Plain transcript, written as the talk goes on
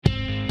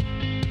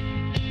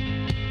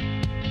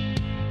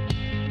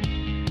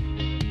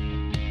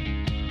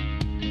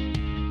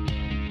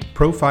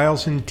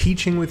Profiles in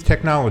Teaching with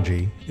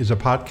Technology is a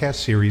podcast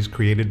series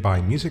created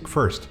by Music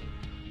First,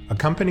 a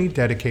company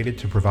dedicated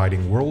to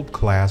providing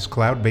world-class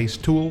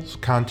cloud-based tools,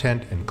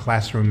 content, and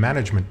classroom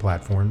management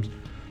platforms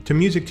to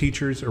music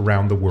teachers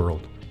around the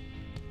world.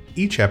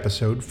 Each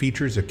episode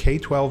features a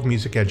K-12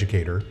 music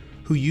educator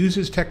who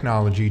uses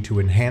technology to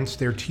enhance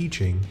their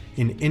teaching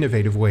in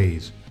innovative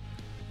ways.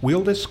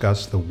 We'll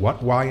discuss the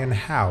what, why, and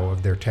how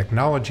of their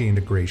technology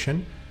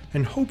integration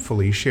and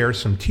hopefully share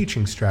some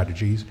teaching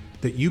strategies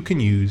that you can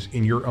use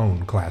in your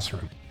own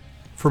classroom.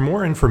 For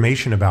more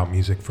information about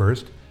Music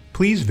First,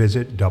 please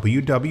visit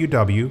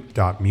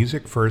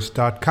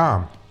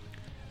www.musicfirst.com.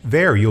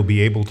 There you'll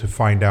be able to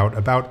find out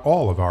about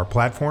all of our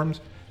platforms,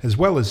 as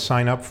well as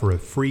sign up for a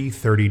free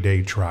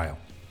 30-day trial.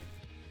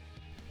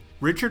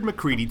 Richard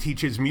McCready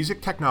teaches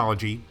music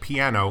technology,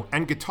 piano,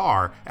 and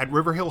guitar at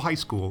Riverhill High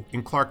School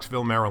in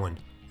Clarksville,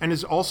 Maryland, and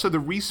is also the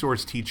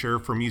resource teacher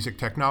for music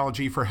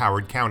technology for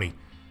Howard County.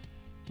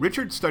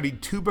 Richard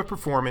studied tuba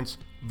performance,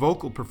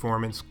 vocal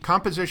performance,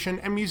 composition,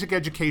 and music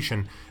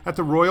education at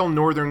the Royal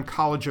Northern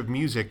College of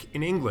Music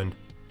in England.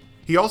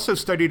 He also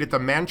studied at the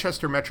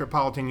Manchester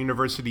Metropolitan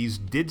University's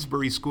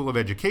Didsbury School of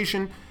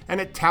Education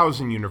and at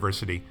Towson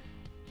University.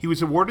 He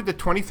was awarded the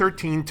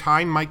 2013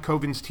 Tyne Mike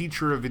Covens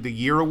Teacher of the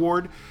Year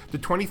Award, the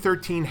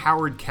 2013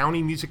 Howard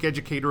County Music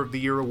Educator of the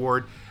Year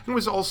Award, and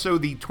was also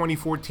the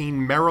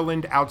 2014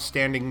 Maryland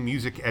Outstanding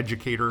Music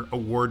Educator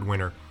Award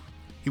winner.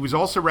 He was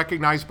also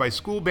recognized by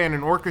School Band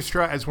and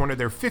Orchestra as one of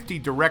their 50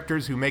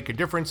 directors who make a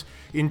difference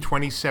in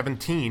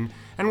 2017,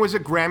 and was a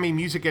Grammy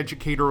Music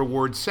Educator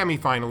Award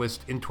semifinalist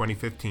in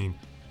 2015.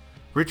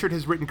 Richard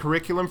has written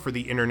curriculum for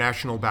the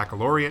International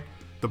Baccalaureate,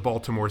 the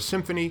Baltimore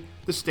Symphony,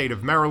 the State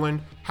of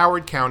Maryland,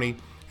 Howard County,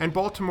 and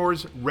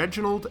Baltimore's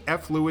Reginald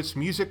F. Lewis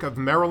Music of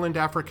Maryland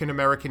African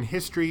American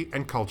History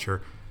and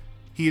Culture.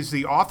 He is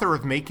the author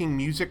of Making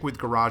Music with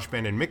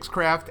GarageBand and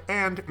Mixcraft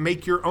and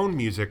Make Your Own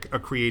Music, a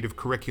creative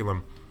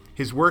curriculum.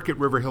 His work at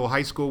Riverhill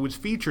High School was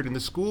featured in the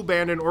School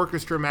Band and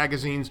Orchestra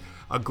magazine's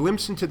A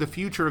Glimpse into the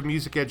Future of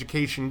Music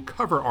Education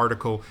cover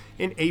article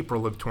in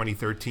April of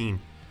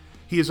 2013.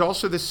 He is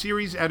also the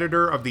series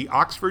editor of the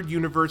Oxford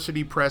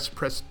University Press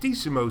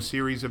Prestissimo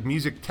series of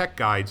music tech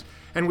guides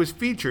and was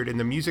featured in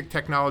the Music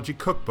Technology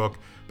Cookbook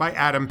by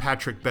Adam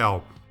Patrick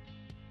Bell.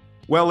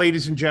 Well,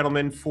 ladies and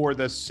gentlemen, for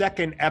the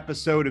second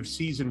episode of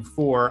Season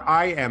 4,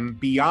 I am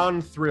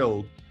beyond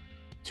thrilled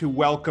to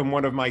welcome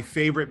one of my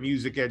favorite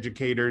music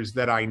educators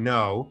that I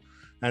know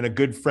and a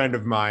good friend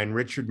of mine,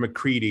 Richard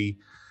McCready.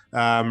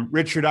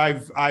 Richard,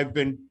 I've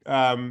been,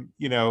 I'm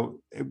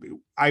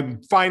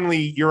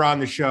finally, you're on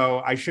the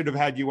show. I should have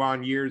had you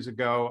on years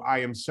ago. I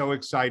am so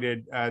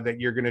excited that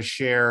you're going to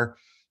share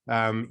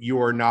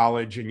your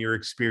knowledge and your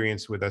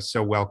experience with us.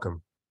 So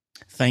welcome.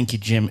 Thank you,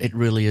 Jim. It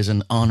really is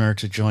an honor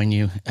to join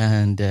you,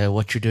 and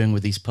what you're doing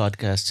with these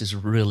podcasts is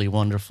really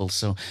wonderful.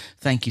 So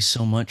thank you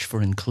so much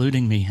for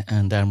including me,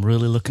 and I'm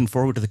really looking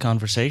forward to the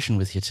conversation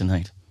with you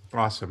tonight.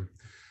 Awesome.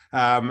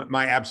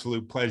 My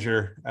absolute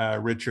pleasure,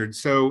 Richard.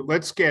 So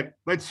let's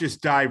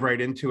just dive right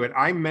into it.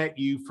 I met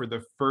you for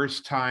the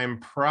first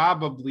time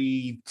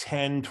probably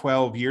 10,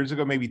 12 years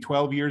ago, maybe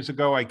 12 years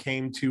ago. I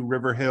came to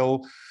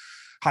Riverhill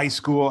High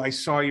School. I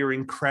saw your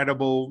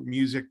incredible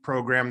music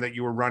program that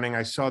you were running.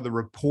 I saw the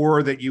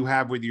rapport that you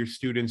have with your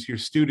students. Your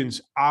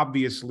students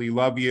obviously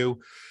love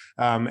you.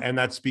 And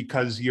that's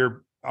because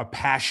you're a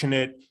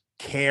passionate,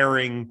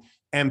 caring,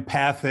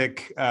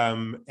 empathic,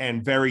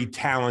 and very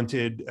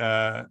talented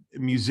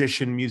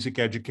musician, music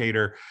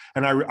educator.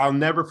 And I'll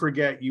never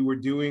forget, you were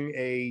doing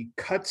a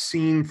cut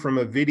scene from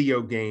a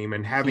video game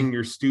and having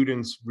your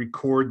students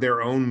record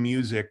their own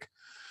music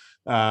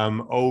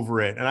over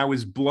it, and I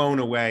was blown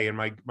away. And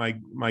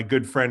my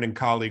good friend and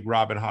colleague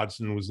Robin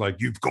Hodson was like,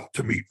 "You've got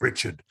to meet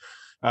Richard."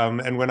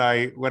 And when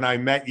I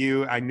met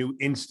you, I knew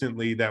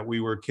instantly that we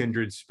were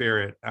kindred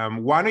spirit.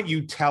 Why don't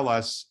you tell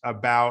us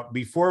about,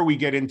 before we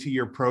get into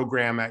your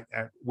program at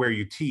where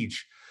you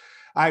teach?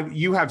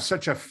 You have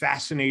such a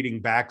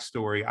fascinating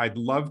backstory. I'd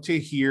love to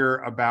hear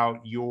about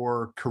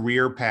your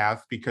career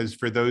path, because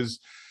for those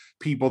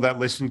people that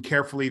listen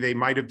carefully, they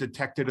might have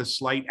detected a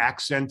slight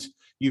accent.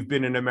 You've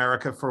been in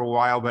America for a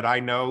while, but I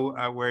know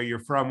where you're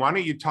from. Why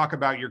don't you talk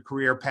about your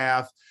career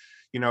path?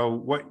 You know,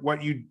 what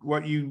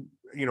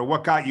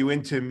got you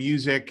into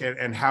music,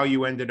 and how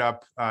you ended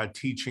up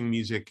teaching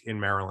music in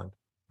Maryland?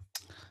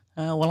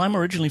 Well, I'm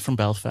originally from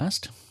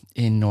Belfast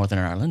in Northern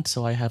Ireland,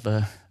 so I have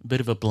a bit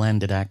of a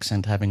blended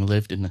accent, having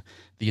lived in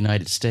the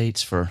United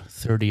States for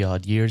 30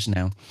 odd years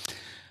now.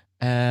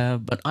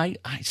 But I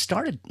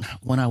started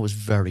when I was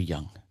very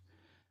young.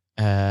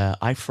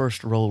 I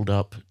first rolled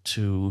up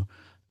to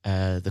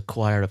the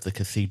choir of the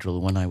cathedral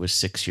when I was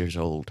 6 years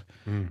old,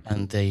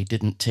 and they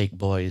didn't take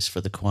boys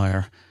for the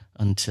choir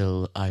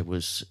until I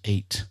was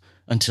 8,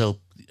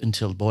 until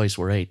boys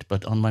were 8.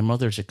 But on my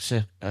mother's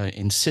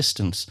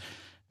insistence,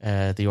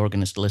 the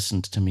organist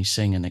listened to me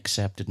sing and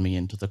accepted me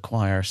into the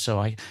choir. So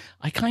I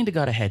kind of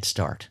got a head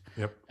start,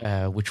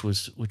 which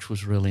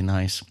was really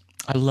nice.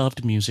 I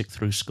loved music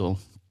through school,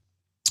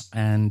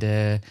 and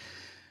then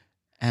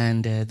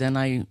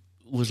I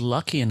was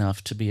lucky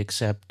enough to be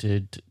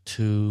accepted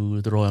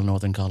to the Royal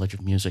Northern College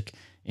of Music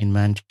in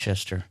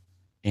Manchester,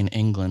 in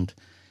England.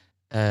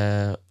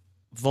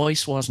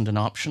 Voice wasn't an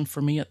option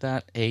for me at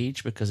that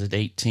age because at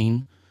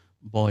 18,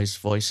 boys'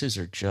 voices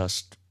are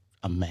just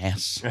a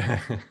mess.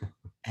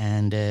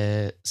 And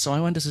so I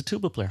went as a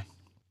tuba player.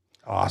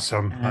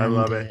 Awesome. I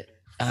love it.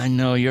 I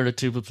know you're a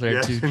tuba player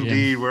yes, too, Jim.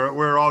 Indeed.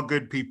 We're all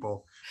good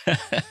people.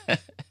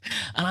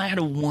 And I had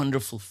a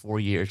wonderful 4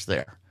 years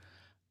there,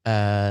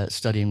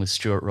 studying with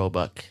Stuart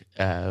Roebuck,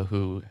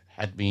 who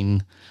had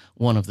been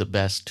one of the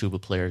best tuba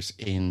players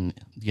in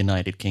the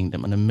United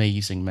Kingdom, an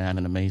amazing man,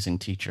 an amazing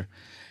teacher.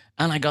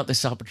 And I got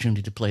this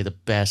opportunity to play the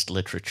best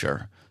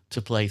literature,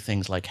 to play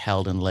things like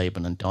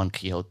Heldenleben and Don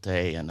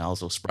Quixote and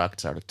Also sprach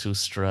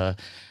Zarathustra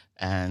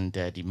and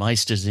Die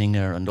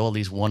Meistersinger and all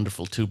these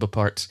wonderful tuba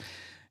parts.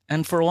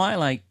 And for a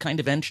while, I kind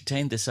of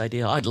entertained this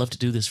idea, I'd love to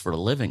do this for a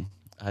living.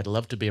 I'd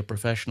love to be a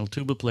professional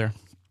tuba player.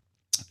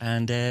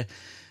 And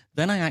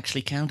then I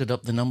actually counted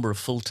up the number of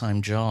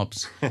full-time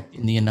jobs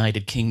in the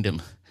United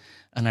Kingdom.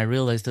 And I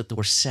realized that there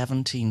were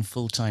 17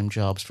 full-time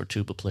jobs for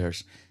tuba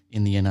players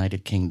in the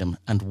United Kingdom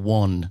and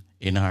 1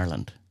 in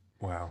Ireland.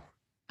 Wow.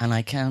 And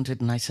I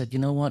counted and I said, you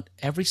know what?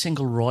 Every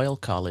single Royal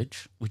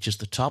College, which is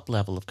the top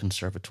level of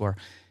conservatoire,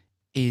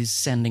 is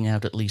sending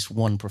out at least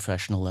 1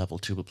 professional level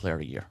tuba player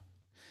a year.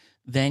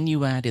 Then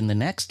you add in the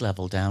next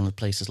level down at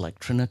places like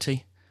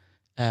Trinity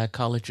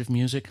College of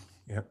Music.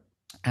 Yep.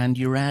 And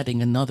you're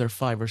adding another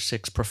 5 or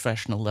 6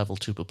 professional level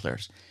tuba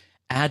players.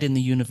 Add in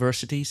the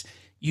universities,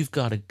 you've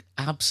got an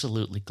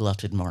absolutely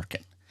glutted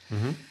market.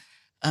 Mm-hmm.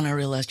 And I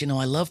realized,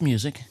 I love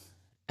music,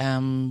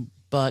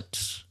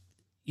 but,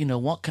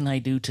 what can I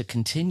do to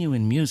continue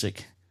in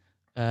music,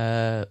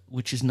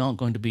 which is not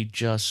going to be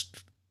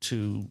just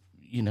to,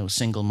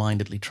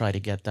 single-mindedly try to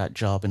get that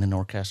job in an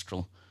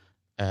orchestral,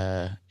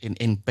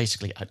 in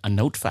basically a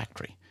note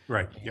factory,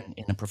 right? Yep.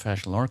 In a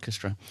professional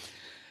orchestra.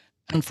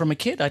 And from a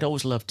kid, I'd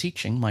always loved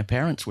teaching. My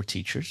parents were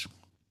teachers.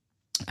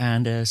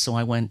 And so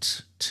I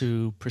went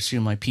to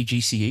pursue my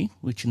PGCE,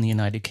 which in the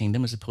United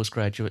Kingdom is a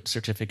postgraduate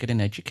certificate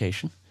in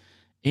education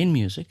in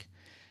music,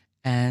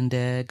 and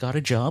got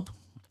a job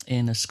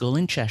in a school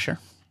in Cheshire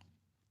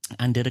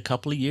and did a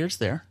couple of years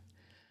there.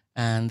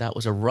 And that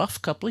was a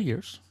rough couple of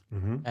years.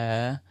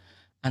 Mm-hmm.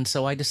 And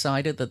so I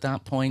decided at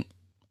that point,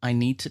 I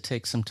need to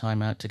take some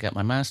time out to get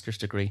my master's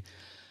degree.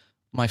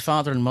 My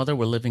father and mother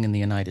were living in the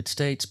United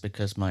States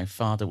because my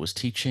father was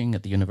teaching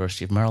at the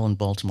University of Maryland,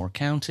 Baltimore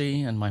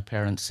County, and my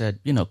parents said,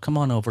 come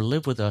on over,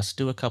 live with us,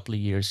 do a couple of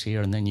years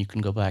here, and then you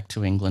can go back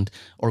to England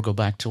or go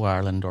back to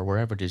Ireland or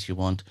wherever it is you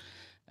want,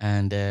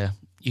 and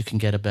you can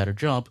get a better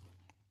job.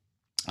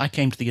 I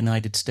came to the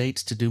United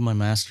States to do my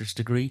master's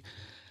degree.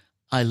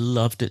 I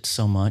loved it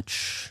so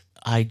much,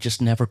 I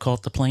just never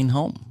caught the plane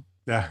home.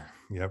 Yeah,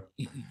 yep.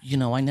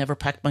 I never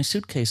packed my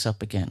suitcase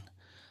up again.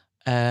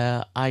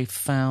 I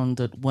found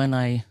that when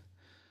I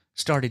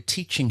started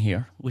teaching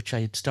here, which I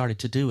had started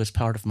to do as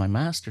part of my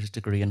master's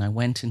degree, and I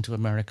went into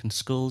American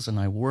schools and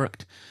I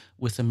worked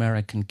with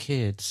American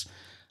kids,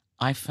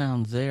 I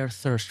found their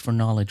thirst for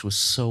knowledge was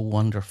so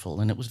wonderful,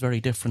 and it was very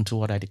different to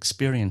what I'd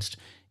experienced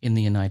in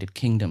the United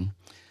Kingdom.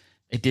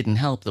 It didn't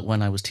help that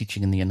when I was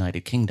teaching in the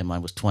United Kingdom, I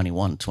was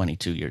 21,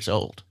 22 years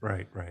old.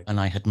 Right.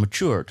 And I had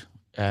matured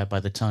by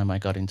the time I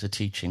got into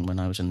teaching when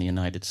I was in the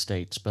United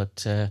States.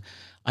 But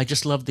I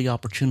just loved the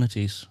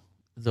opportunities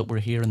that were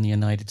here in the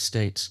United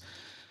States.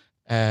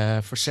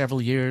 For several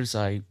years,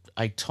 I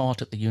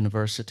taught at the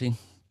university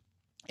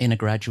in a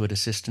graduate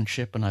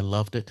assistantship, and I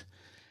loved it.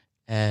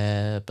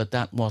 But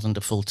that wasn't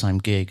a full-time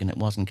gig, and it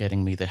wasn't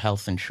getting me the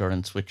health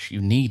insurance, which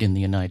you need in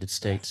the United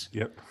States.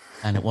 Yep.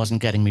 And it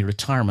wasn't getting me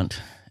retirement.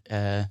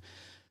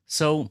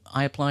 So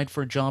I applied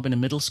for a job in a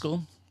middle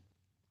school,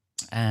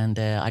 and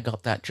I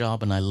got that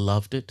job, and I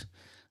loved it.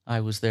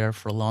 I was there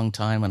for a long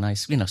time, and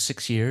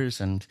 6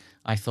 years, and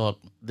I thought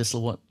this is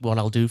what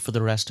I'll do for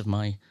the rest of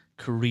my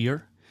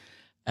career,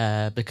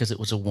 because it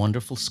was a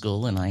wonderful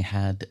school, and I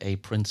had a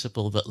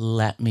principal that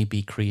let me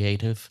be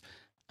creative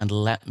and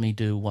let me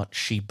do what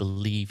she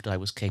believed I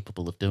was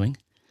capable of doing.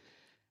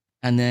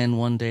 And then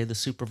one day the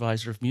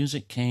supervisor of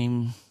music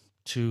came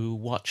to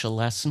watch a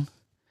lesson,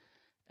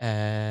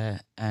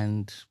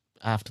 and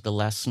after the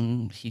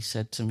lesson, he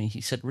said,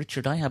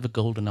 Richard, I have a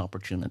golden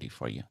opportunity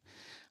for you.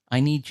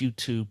 I need you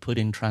to put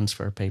in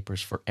transfer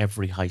papers for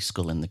every high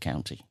school in the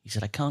county. He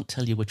said, I can't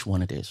tell you which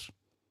one it is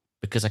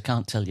because I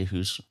can't tell you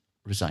who's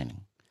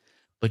resigning,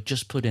 but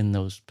just put in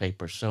those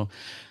papers. So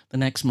the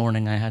next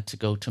morning I had to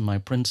go to my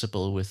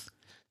principal with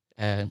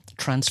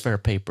transfer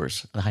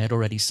papers that I had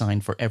already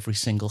signed for every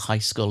single high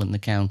school in the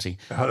county.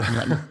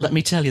 Let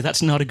me tell you,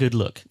 that's not a good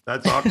look.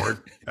 That's awkward.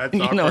 That's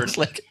awkward. It's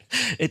like,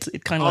 it's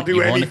kind of I'll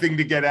do anything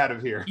to get out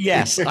of here.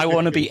 Yes, I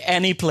want to be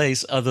any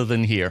place other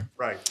than here.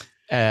 Right.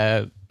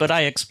 But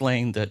I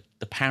explained that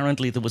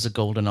apparently there was a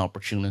golden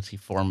opportunity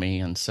for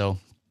me. And so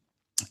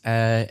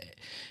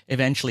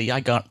eventually I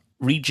got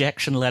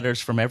rejection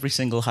letters from every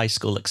single high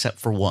school except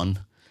for one.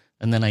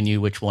 And then I knew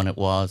which one it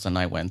was, and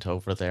I went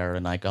over there,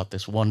 and I got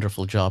this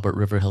wonderful job at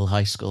Riverhill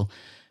High School.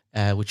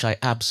 which I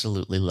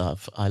absolutely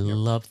love. I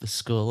love the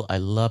school. I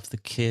love the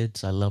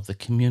kids. I love the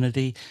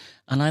community.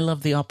 And I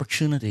love the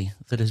opportunity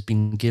that has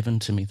been given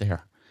to me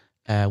there,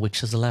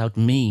 which has allowed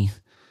me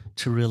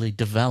to really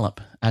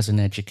develop as an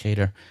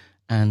educator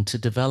and to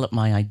develop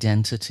my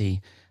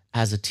identity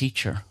as a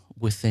teacher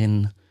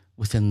within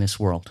this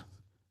world.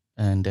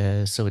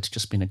 And so it's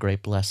just been a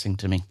great blessing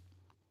to me.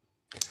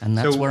 And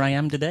that's where I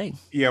am today.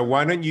 Yeah,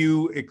 why don't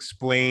you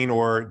explain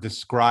or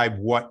describe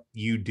what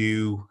you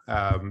do?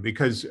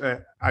 Because,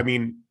 I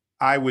mean,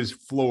 I was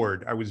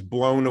floored. I was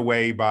blown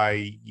away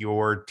by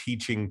your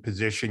teaching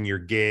position, your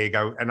gig.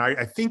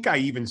 I think I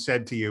even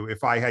said to you,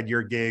 if I had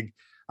your gig,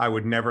 I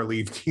would never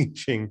leave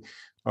teaching,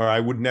 or I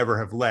would never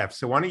have left.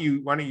 So why don't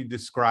you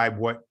describe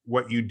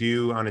what you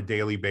do on a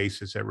daily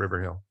basis at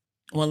Riverhill?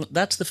 Well,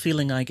 that's the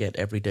feeling I get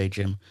every day,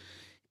 Jim.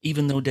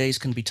 Even though days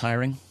can be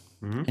tiring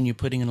and you're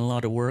putting in a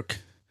lot of work,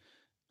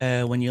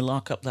 when you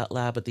lock up that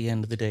lab at the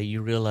end of the day,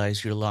 you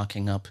realize you're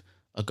locking up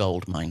a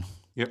gold mine.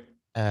 Yep.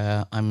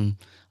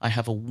 I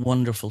have a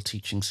wonderful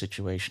teaching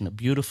situation, a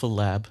beautiful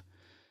lab,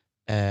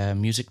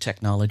 music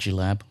technology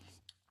lab,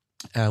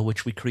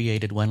 which we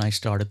created when I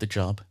started the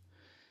job.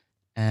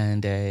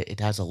 And it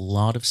has a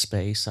lot of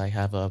space. I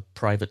have a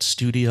private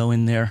studio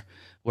in there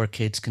where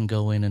kids can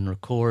go in and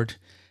record.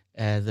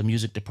 The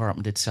music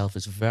department itself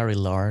is very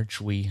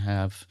large. We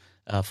have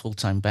a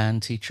full-time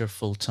band teacher,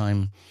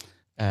 full-time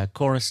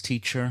chorus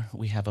teacher.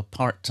 We have a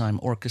part-time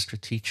orchestra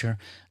teacher.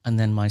 And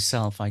then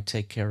myself, I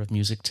take care of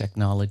music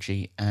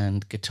technology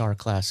and guitar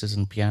classes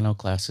and piano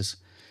classes.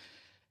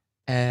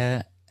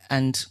 The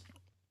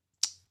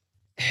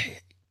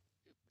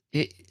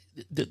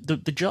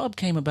job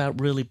came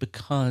about really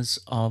because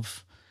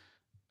of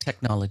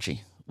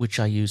technology, which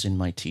I use in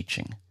my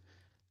teaching.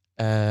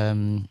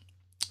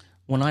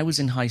 When I was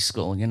in high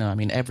school,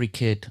 every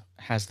kid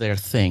has their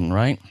thing,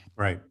 right?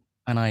 Right.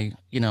 And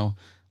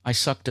I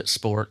sucked at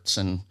sports,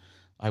 and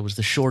I was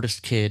the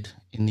shortest kid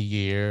in the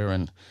year,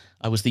 and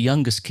I was the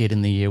youngest kid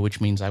in the year,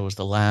 which means I was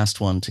the last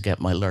one to get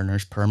my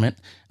learner's permit.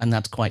 And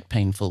that's quite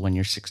painful when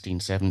you're 16,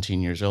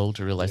 17 years old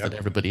to realize that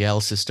everybody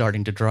else is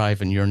starting to drive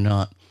and you're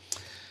not.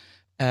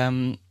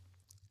 And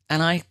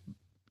I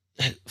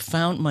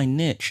found my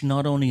niche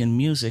not only in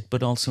music,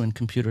 but also in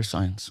computer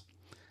science.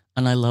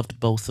 And I loved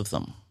both of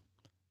them.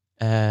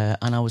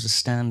 And I was a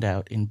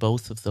standout in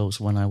both of those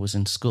when I was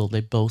in school.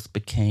 They both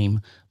became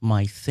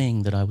my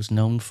thing that I was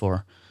known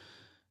for.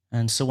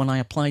 And so when I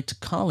applied to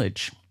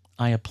college,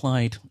 I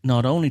applied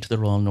not only to the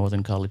Royal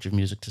Northern College of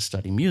Music to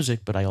study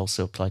music, but I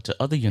also applied to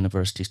other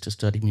universities to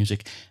study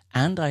music.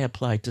 And I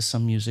applied to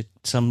some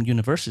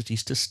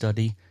universities to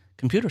study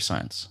computer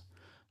science.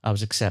 I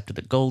was accepted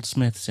at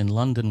Goldsmiths in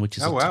London, which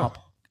is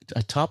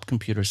a top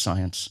computer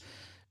science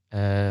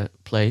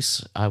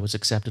place. I was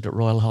accepted at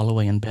Royal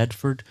Holloway in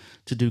Bedford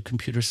to do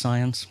computer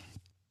science,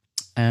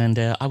 and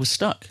I was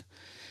stuck.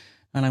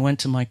 And I went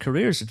to my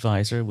careers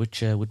advisor,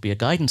 which would be a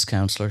guidance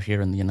counselor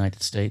here in the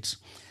United States,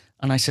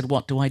 and I said,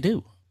 what do I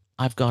do?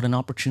 I've got an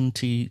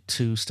opportunity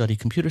to study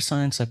computer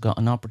science. I've got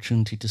an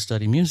opportunity to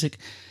study music.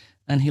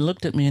 And he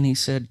looked at me and he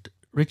said,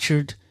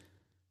 Richard,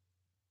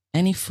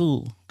 any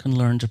fool can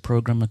learn to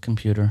program a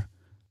computer,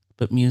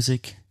 but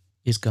music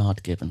is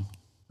God-given.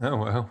 Oh,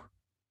 wow.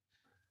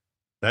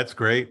 That's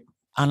great.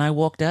 And I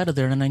walked out of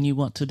there and I knew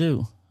what to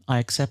do. I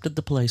accepted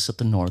the place at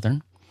the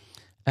Northern,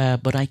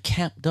 but I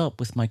kept up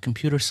with my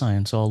computer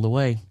science all the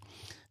way.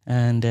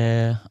 And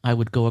I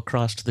would go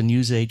across to the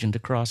newsagent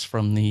across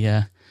from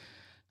the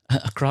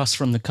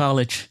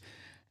college,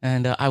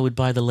 and I would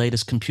buy the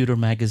latest computer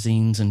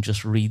magazines and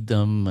just read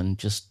them and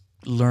just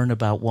learn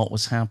about what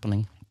was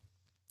happening.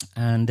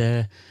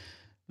 And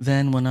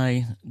then when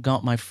I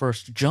got my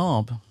first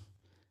job,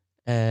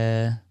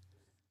 I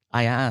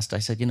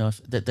said,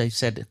 if they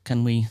said,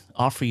 can we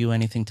offer you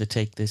anything to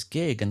take this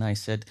gig? And I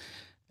said,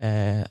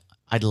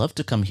 I'd love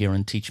to come here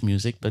and teach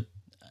music, but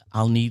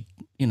I'll need,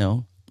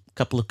 a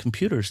couple of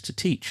computers to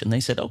teach. And they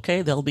said,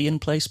 okay, they'll be in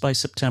place by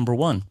September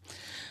 1.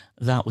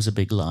 That was a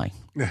big lie.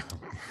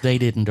 They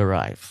didn't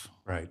arrive.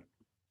 Right.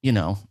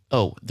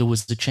 There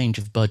was the change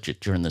of budget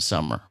during the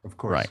summer. Of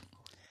course.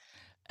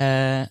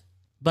 Right.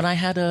 But I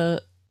had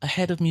a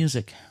head of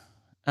music.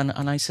 And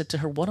I said to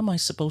her, what am I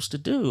supposed to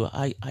do?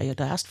 I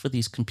had asked for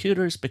these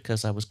computers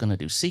because I was going to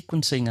do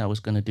sequencing. I was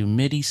going to do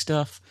MIDI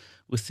stuff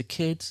with the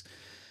kids.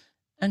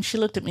 And she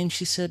looked at me and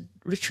she said,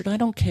 Richard, I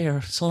don't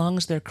care so long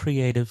as they're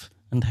creative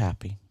and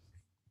happy.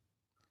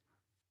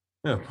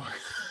 Oh.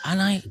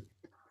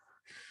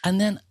 And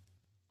then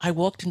I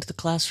walked into the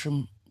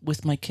classroom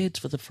with my kids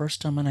for the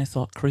first time and I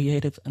thought,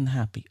 creative and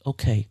happy.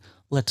 Okay,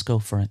 let's go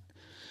for it.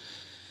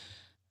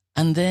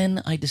 And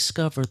then I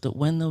discovered that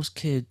when those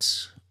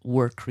kids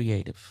were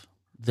creative,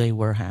 they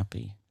were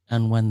happy.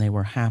 And when they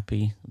were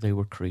happy, they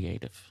were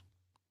creative.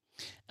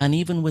 And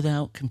even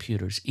without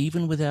computers,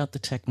 even without the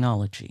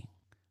technology,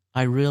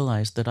 I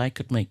realized that I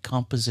could make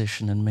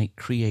composition and make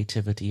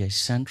creativity a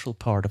central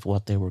part of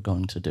what they were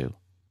going to do.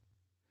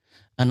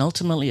 And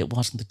ultimately, it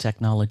wasn't the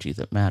technology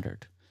that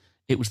mattered.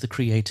 It was the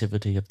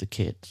creativity of the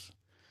kids.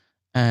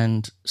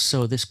 And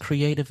so this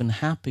creative and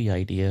happy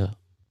idea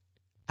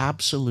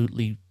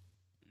absolutely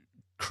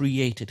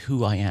created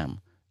who I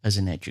am as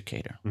an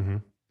educator. Mm-hmm.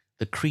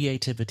 The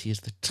creativity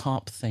is the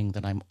top thing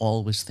that I'm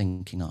always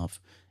thinking of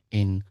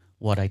in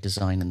what I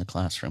design in the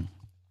classroom.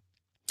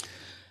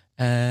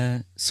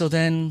 So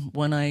then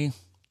when I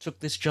took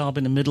this job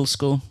in a middle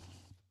school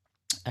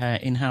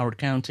in Howard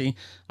County,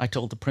 I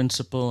told the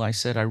principal, I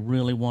said, I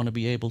really want to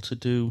be able to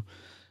do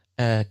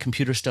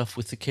computer stuff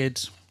with the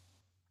kids.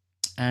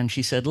 And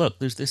she said, look,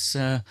 there's this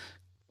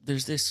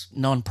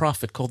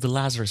nonprofit called the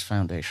Lazarus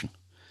Foundation.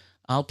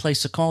 I'll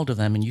place a call to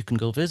them and you can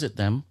go visit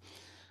them.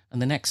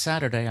 And the next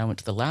Saturday, I went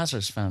to the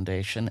Lazarus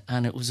Foundation,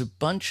 and it was a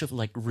bunch of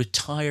like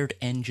retired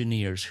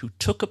engineers who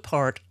took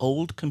apart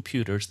old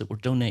computers that were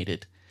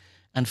donated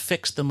and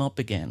fixed them up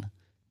again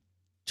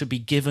to be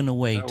given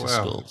away to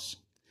schools.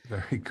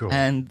 Very cool.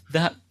 And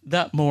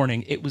that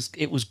morning, it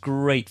was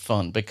great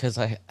fun because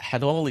I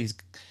had all these,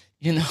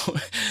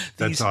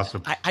 That's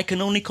awesome. I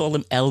can only call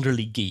them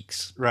elderly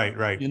geeks.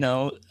 Right.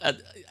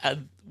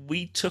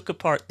 We took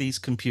apart these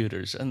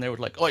computers, and they were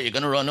like, "Oh, you're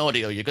going to run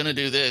audio. You're going to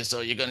do this.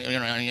 Or you're going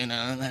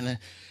to,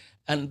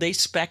 And they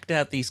spec'd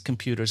out these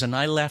computers, and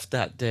I left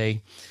that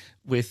day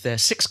with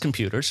 6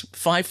 computers,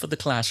 5 for the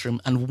classroom,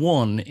 and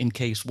 1 in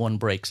case one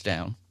breaks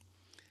down.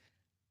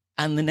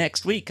 And the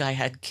next week, I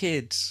had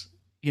kids,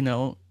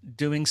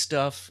 doing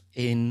stuff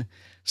in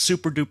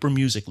Super Duper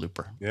Music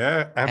Looper.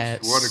 Yeah,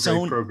 what a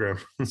great program.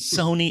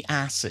 Sony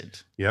Acid.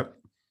 Yep.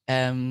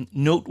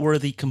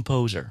 Noteworthy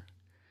Composer.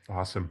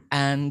 Awesome.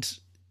 And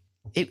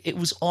it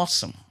was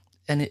awesome.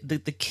 And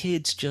the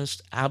kids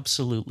just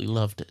absolutely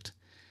loved it.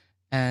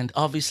 And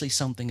obviously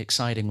something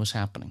exciting was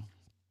happening.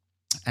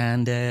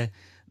 And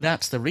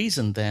that's the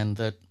reason then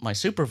that my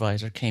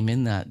supervisor came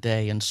in that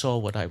day and saw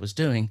what I was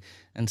doing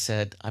and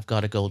said, I've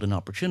got a golden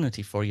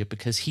opportunity for you,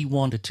 because he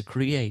wanted to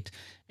create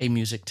a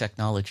music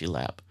technology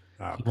lab.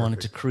 He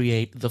wanted to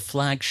create the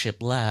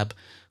flagship lab,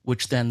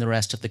 which then the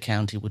rest of the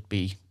county would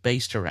be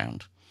based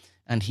around.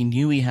 And he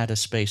knew he had a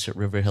space at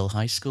River Hill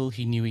High School.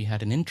 He knew he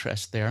had an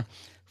interest there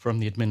from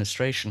the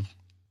administration.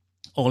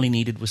 All he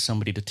needed was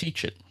somebody to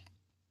teach it.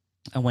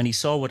 And when he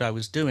saw what I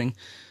was doing,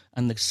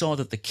 and they saw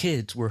that the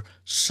kids were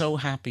so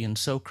happy and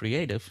so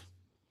creative,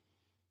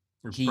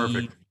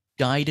 he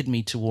guided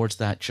me towards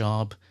that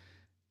job.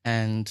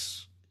 And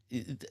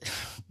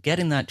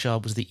getting that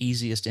job was the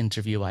easiest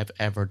interview I've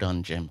ever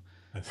done, Jim.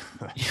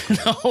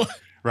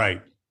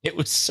 Right. It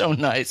was so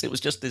nice. It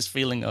was just this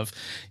feeling of,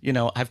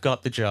 I've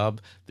got the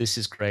job. This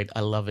is great.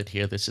 I love it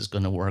here. This is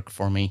going to work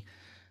for me.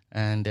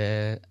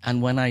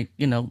 And when I,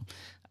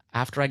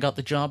 after I got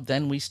the job,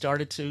 then we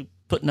started to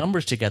put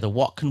numbers together.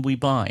 What can we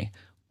buy?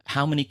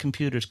 How many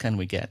computers can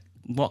we get?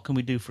 What can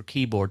we do for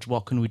keyboards?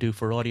 What can we do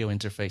for audio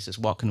interfaces?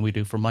 What can we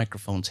do for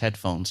microphones,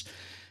 headphones?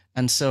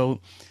 And so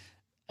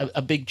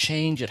a big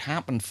change had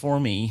happened for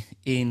me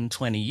in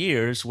 20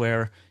 years,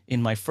 where in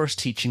my first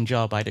teaching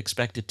job, I'd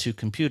expected 2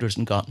 computers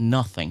and got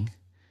nothing.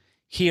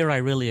 Here, I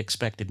really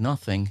expected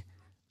nothing,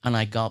 and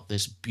I got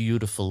this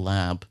beautiful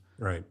lab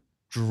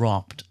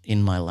dropped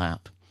in my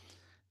lap.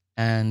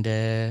 And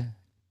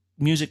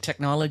music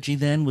technology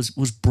then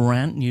was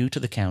brand new to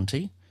the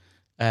county.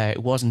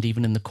 It wasn't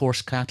even in the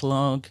course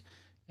catalog.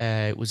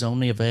 It was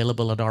only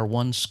available at our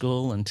one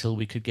school until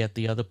we could get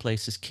the other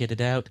places kitted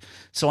out.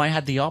 So I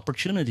had the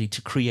opportunity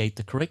to create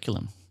the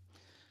curriculum.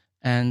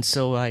 And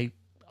so I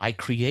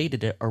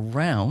created it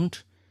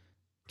around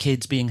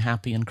kids being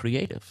happy and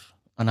creative.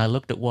 And I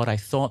looked at what I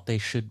thought they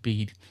should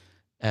be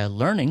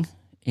learning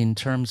in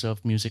terms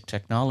of music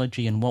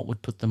technology and what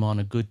would put them on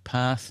a good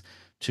path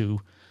to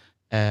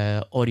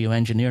audio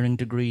engineering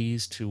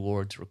degrees,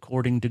 towards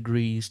recording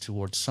degrees,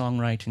 towards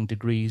songwriting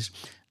degrees,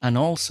 and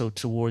also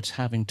towards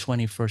having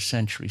 21st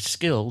century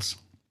skills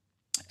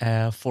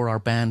for our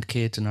band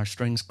kids and our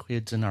strings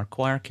kids and our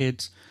choir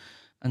kids.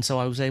 And so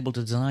I was able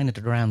to design it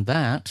around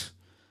that,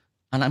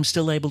 and I'm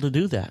still able to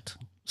do that.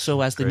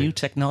 So as the new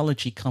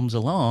technology comes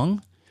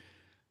along,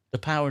 the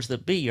powers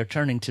that be are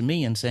turning to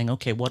me and saying,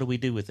 okay, what do we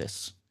do with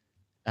this?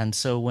 And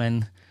so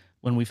when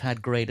we've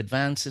had great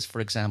advances, for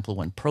example,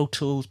 when Pro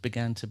Tools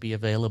began to be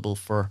available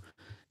for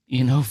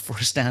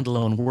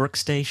standalone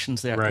workstations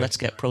there, let's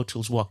get Pro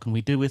Tools, what can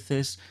we do with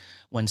this?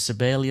 When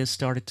Sibelius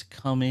started to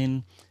come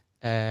in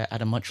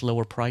at a much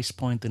lower price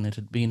point than it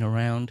had been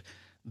around,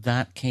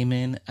 that came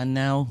in. And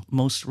now,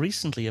 most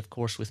recently, of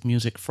course, with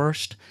Music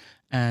First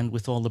and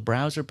with all the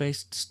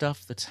browser-based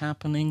stuff that's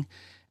happening,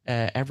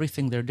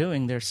 everything they're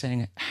doing, they're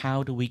saying,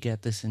 how do we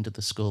get this into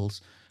the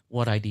schools?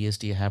 What ideas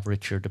do you have,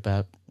 Richard,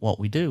 about what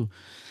we do?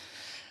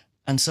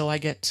 And so I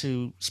get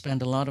to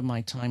spend a lot of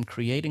my time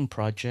creating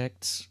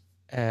projects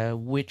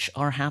which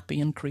are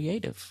happy and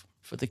creative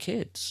for the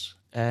kids,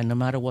 no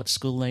matter what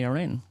school they are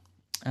in.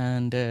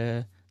 And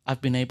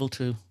I've been able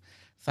to,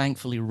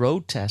 thankfully,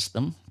 road test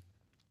them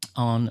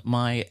on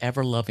my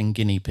ever-loving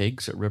guinea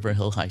pigs at River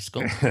Hill High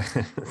School.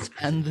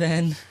 And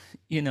then,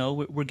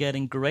 we're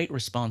getting great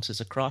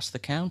responses across the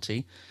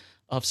county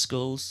of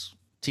schools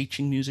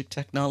teaching music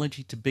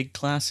technology to big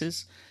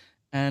classes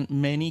and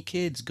many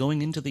kids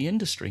going into the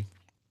industry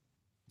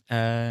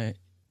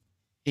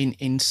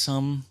in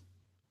some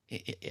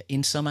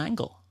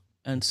angle.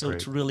 And so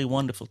it's Great. really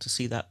wonderful to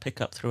see that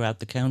pick up throughout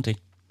the county.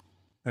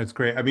 That's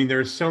great. I mean,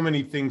 there's so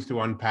many things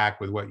to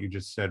unpack with what you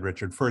just said,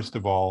 Richard. First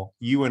of all,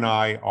 you and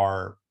I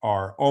are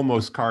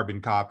almost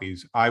carbon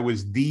copies. I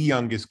was the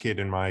youngest kid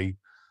in my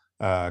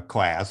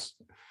class.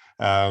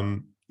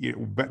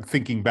 But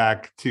thinking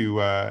back to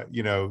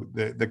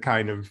the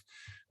kind of,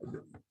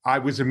 I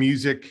was a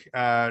music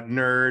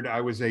nerd.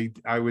 I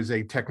was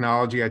a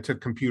technology. I took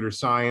computer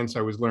science.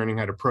 I was learning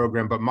how to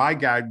program. But my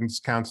guidance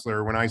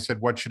counselor, when I said,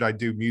 "What should I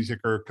do, music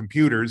or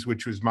computers?"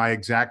 which was my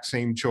exact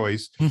same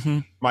choice,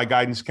 my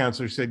guidance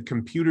counselor said,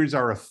 "Computers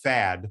are a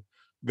fad.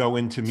 Go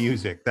into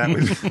music." That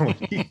was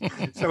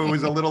so it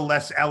was a little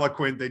less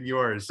eloquent than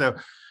yours. So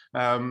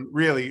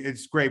really,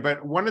 it's great.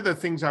 But one of the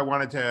things I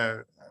wanted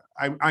to,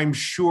 I'm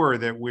sure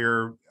that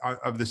we're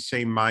of the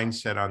same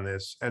mindset on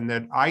this, and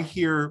that I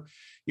hear,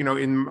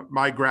 in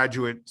my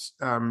graduate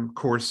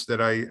courses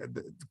that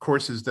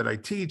I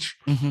teach,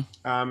 and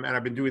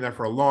I've been doing that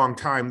for a long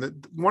time, that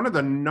one of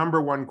the number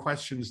one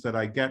questions that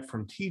I get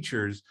from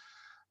teachers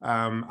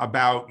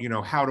about,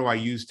 how do I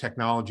use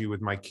technology with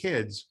my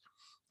kids?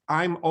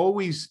 I'm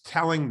always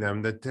telling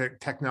them that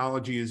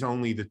technology is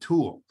only the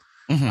tool.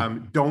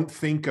 Don't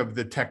think of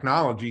the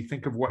technology,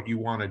 think of what you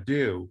want to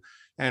do.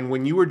 And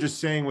when you were just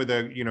saying with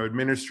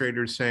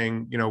administrators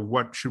saying,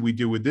 what should we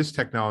do with this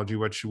technology?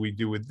 What should we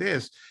do with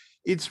this?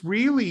 It's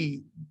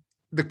really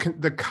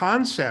the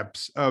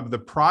concepts of the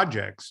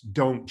projects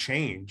don't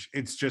change.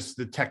 It's just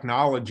the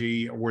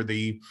technology or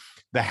the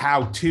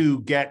how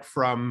to get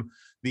from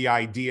the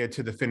idea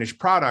to the finished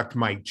product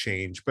might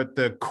change. But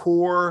the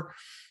core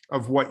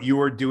of what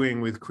you're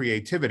doing with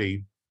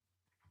creativity,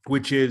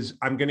 which is,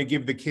 I'm going to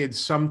give the kids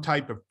some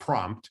type of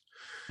prompt,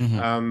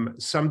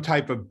 some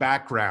type of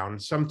background,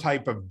 some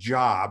type of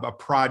job, a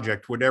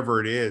project,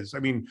 whatever it is. I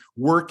mean,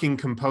 working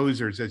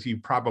composers, as you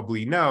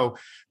probably know,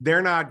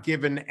 they're not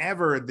given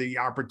ever the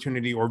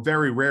opportunity, or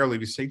very rarely,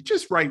 to say,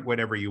 just write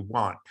whatever you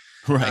want.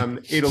 Right.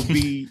 It'll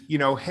be,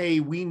 hey,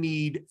 we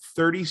need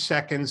 30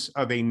 seconds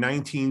of a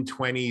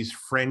 1920s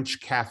French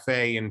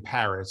cafe in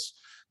Paris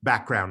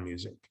background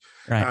music.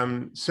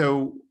 Right.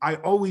 So I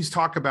always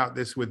talk about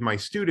this with my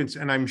students,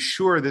 and I'm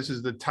sure this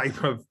is the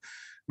type of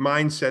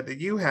mindset that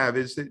you have,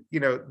 is that,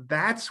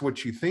 that's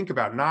what you think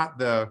about, not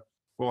the,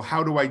 well,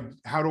 how do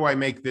I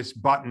make this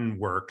button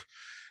work?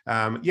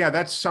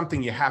 That's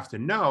something you have to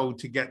know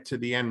to get to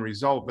the end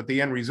result. But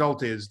the end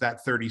result is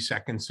that 30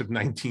 seconds of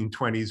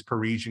 1920s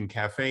Parisian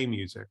cafe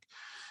music.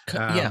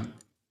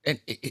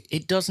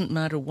 It doesn't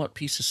matter what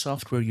piece of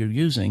software you're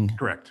using.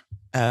 Correct.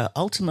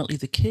 Ultimately,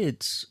 the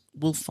kids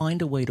will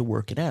find a way to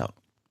work it out.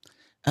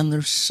 And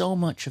there's so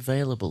much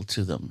available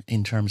to them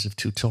in terms of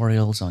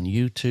tutorials on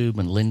YouTube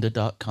and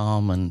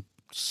lynda.com and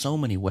so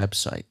many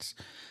websites.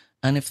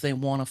 And if they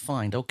want to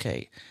find,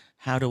 okay,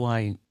 how do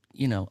I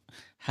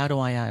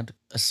add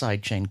a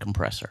sidechain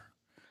compressor?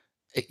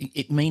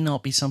 It may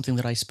not be something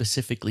that I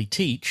specifically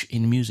teach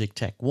in Music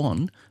Tech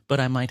 1, but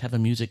I might have a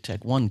Music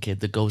Tech 1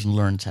 kid that goes and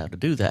learns how to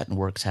do that and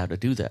works how to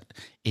do that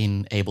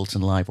in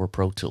Ableton Live or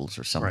Pro Tools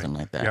or something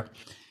like that.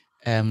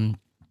 Yep.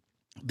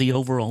 The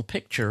overall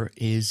picture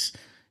is,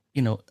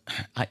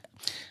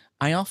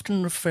 I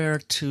often refer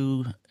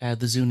to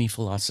the Zuni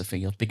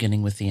philosophy of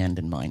beginning with the end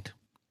in mind,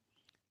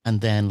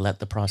 and then let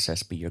the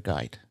process be your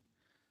guide.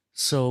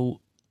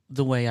 So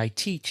the way I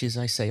teach is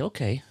I say,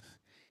 okay,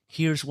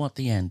 here's what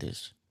the end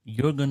is.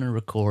 You're going to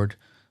record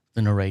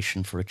the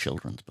narration for a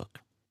children's book.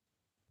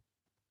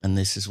 And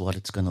this is what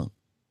it's going to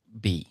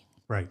be.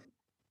 Right.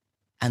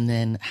 And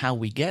then how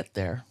we get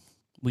there,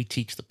 we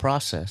teach the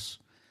process,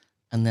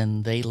 and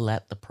then they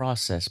let the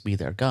process be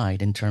their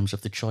guide in terms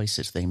of the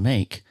choices they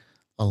make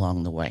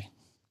along the way.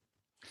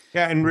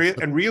 Yeah, and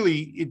really,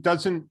 it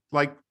doesn't,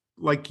 like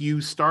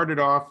you started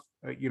off.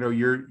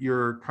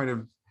 You're kind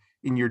of,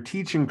 in your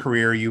teaching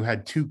career, you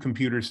had 2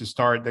 computers to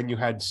start. Then you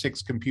had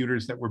 6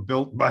 computers that were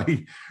built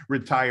by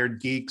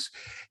retired geeks.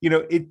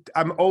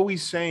 I'm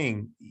always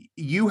saying,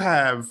 you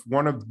have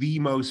one of the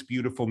most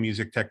beautiful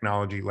music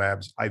technology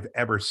labs I've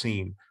ever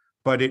seen,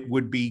 but it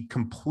would be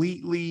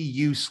completely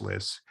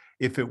useless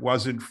if it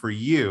wasn't for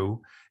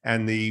you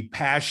and the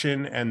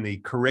passion and the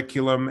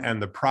curriculum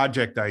and the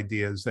project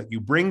ideas that you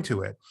bring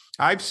to it.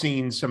 I've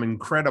seen some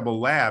incredible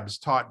labs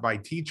taught by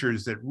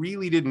teachers that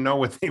really didn't know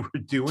what they were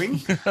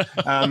doing.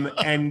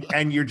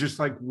 And you're just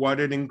like, what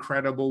an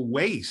incredible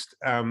waste.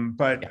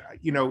 But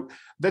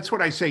that's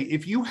what I say.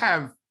 If you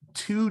have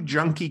 2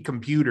 junky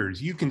computers,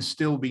 you can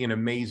still be an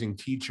amazing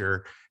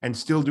teacher and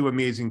still do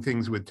amazing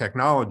things with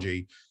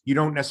technology. You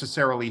don't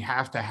necessarily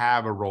have to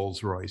have a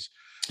Rolls Royce.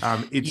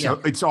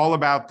 It's all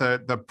about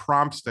the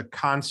prompts, the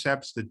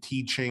concepts, the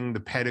teaching, the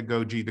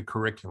pedagogy, the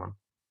curriculum.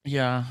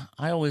 Yeah,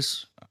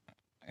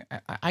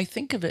 I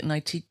think of it, and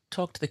I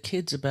talk to the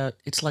kids about,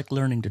 it's like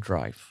learning to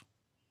drive.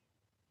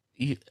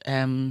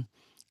 And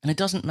it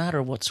doesn't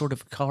matter what sort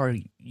of car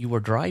you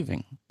are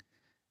driving.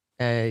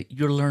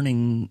 You're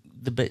learning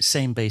the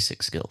same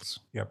basic skills.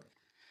 Yep.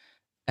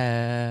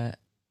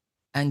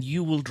 And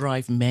you will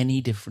drive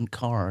many different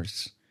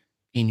cars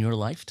in your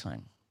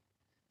lifetime.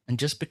 And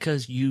just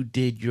because you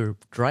did your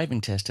driving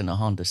test in a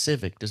Honda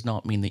Civic does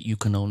not mean that you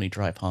can only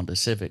drive Honda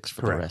Civics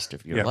for the rest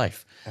of your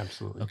life.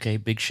 Absolutely. Okay,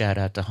 big shout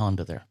out to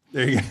Honda there.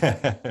 There you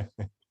go.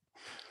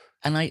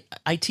 And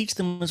I teach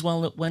them as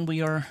well that when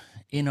we are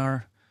in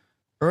our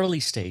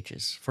early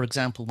stages, for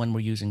example, when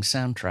we're using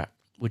Soundtrap,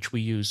 which we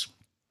use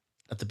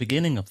at the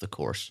beginning of the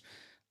course,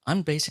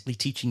 I'm basically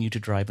teaching you to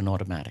drive an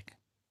automatic.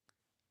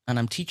 And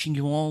I'm teaching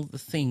you all the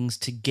things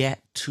to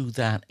get to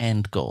that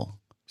end goal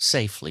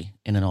safely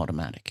in an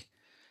automatic.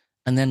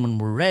 And then when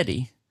we're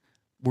ready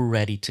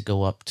to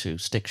go up to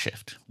stick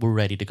shift. We're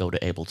ready to go to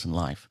Ableton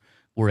Live.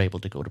 We're able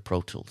to go to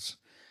Pro Tools.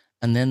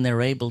 And then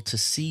they're able to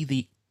see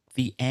the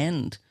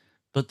end,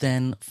 but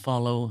then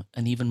follow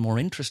an even more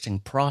interesting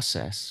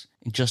process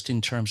just in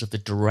terms of the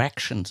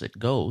directions it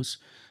goes,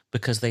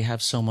 because they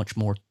have so much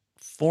more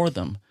for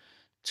them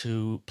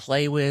to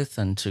play with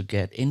and to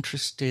get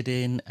interested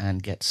in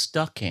and get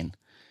stuck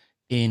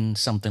in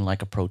something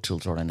like a Pro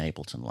Tools or an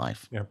Ableton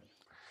Live. Yep.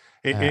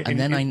 And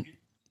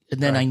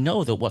then I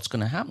know that what's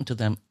going to happen to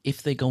them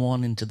if they go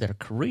on into their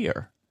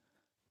career.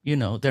 You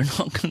know, they're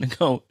not going to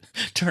go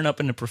turn up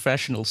in a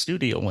professional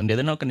studio one day.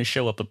 They're not going to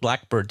show up at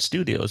Blackbird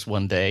Studios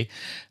one day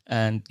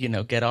and, you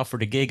know, get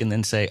offered a gig and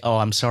then say, "Oh,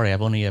 I'm sorry,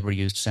 I've only ever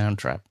used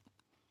Soundtrap."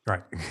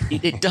 Right.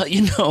 It does,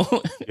 you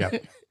know.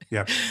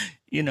 Yeah.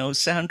 You know,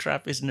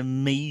 Soundtrap is an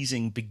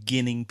amazing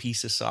beginning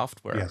piece of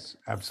software. Yes,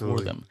 absolutely.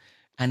 For them.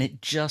 And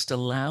it just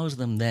allows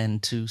them then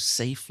to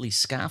safely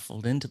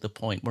scaffold into the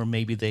point where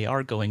maybe they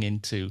are going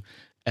into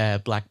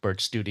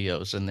Blackbird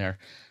Studios and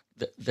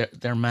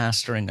they're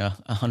mastering a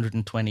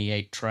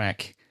 128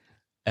 track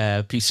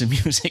piece of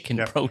music in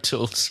Pro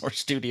Tools or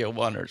Studio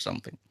One or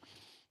something.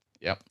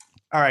 Yep.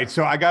 All right,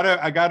 so I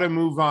gotta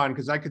move on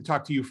because I could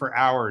talk to you for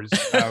hours,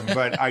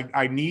 but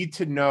I need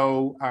to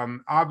know.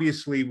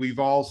 Obviously, we've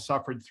all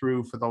suffered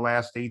through for the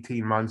last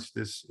 18 months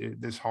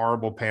this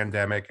horrible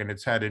pandemic, and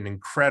it's had an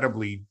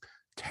incredibly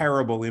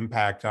terrible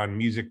impact on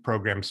music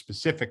programs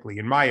specifically.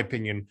 In my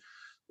opinion,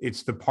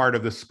 it's the part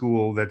of the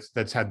school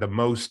that's had the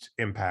most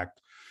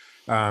impact.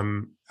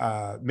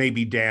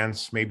 Maybe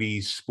dance, maybe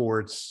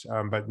sports,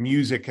 but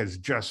music has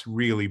just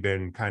really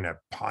been kind of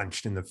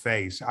punched in the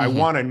face. Mm-hmm. I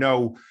want to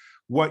know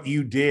what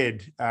you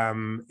did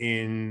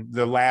in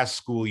the last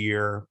school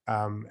year,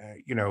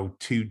 you know,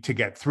 to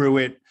get through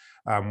it.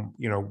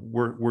 You know,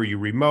 were you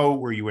remote?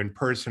 Were you in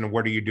person? And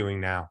what are you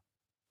doing now?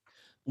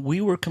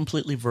 We were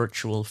completely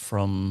virtual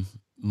from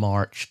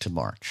March to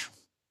March.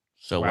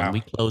 So when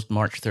we closed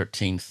March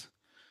 13th,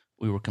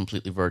 we were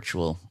completely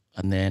virtual.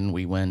 And then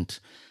we went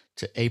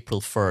to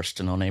April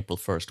 1st. And on April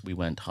 1st, we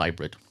went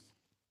hybrid.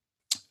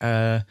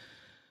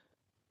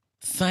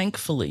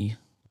 Thankfully,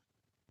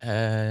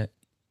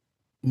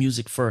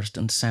 Music First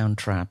and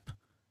Soundtrap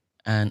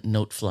and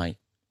Noteflight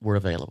were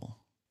available,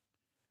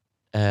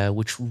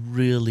 which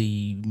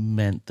really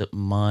meant that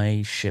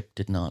my ship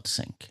did not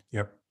sink.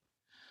 Yep.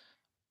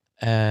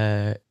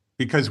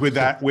 Because with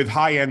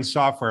high-end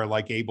software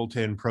like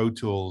Ableton, Pro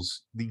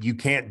Tools, you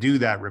can't do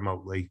that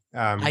remotely.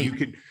 You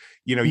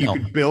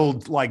could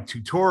build like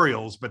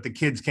tutorials, but the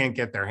kids can't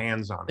get their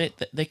hands on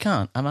it. They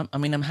can't.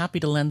 I'm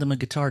happy to lend them a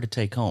guitar to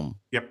take home.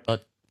 Yep.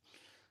 But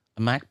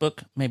a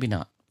MacBook, maybe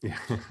not.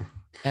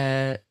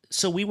 Yeah.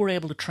 So we were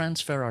able to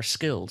transfer our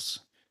skills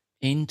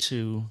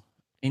into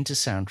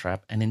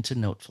Soundtrap and into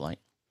Noteflight.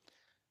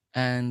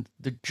 And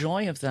the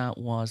joy of that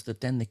was that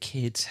then the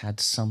kids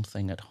had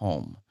something at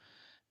home.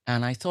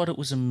 And I thought it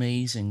was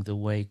amazing the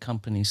way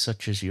companies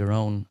such as your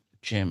own,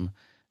 Jim,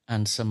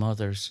 and some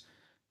others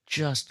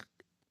just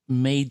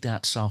made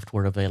that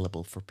software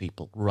available for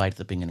people right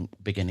at the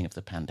beginning of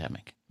the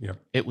pandemic. Yep.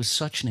 It was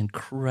such an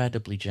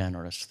incredibly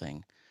generous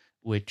thing,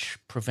 which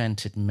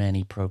prevented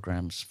many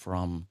programs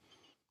from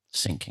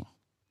sinking.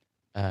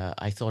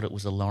 I thought it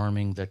was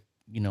alarming that,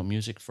 you know,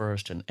 Music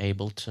First and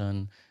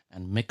Ableton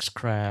and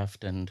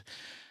Mixcraft, and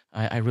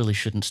I really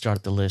shouldn't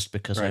start the list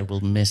because I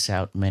will miss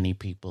out many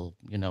people,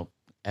 you know,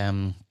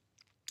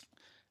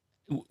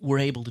 were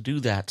able to do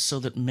that so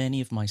that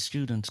many of my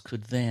students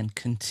could then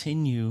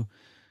continue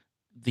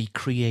the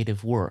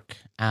creative work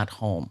at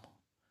home.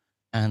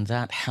 And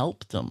that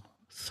helped them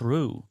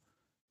through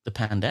the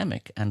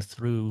pandemic and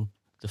through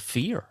the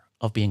fear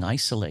of being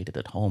isolated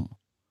at home.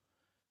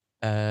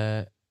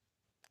 And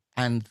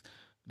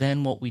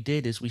then what we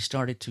did is we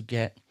started to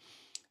get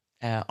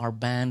our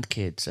band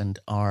kids and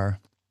our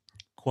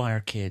choir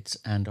kids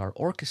and our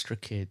orchestra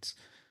kids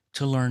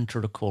to learn to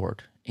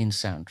record in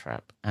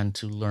Soundtrap and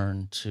to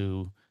learn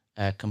to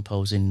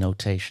compose in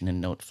notation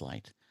in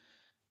Noteflight.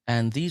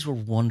 And these were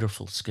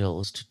wonderful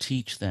skills to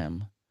teach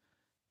them,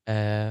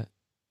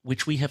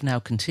 which we have now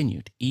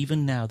continued.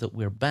 Even now that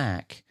we're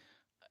back,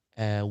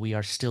 we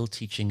are still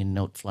teaching in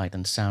Noteflight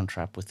and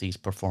Soundtrap with these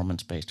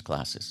performance-based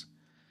classes.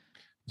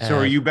 So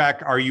are you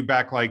back? Are you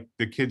back? Like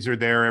the kids are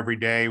there every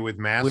day with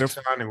masks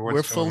on, and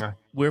what's going on?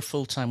 We're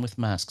full time with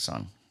masks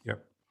on.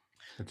 Yep.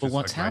 But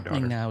what's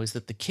happening now is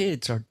that the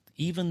kids are,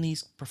 even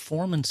these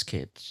performance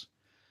kids,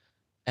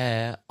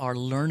 are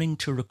learning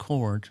to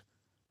record,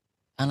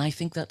 and I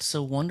think that's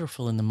so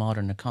wonderful in the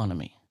modern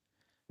economy.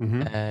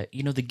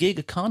 Mm-hmm. The gig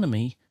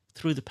economy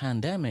through the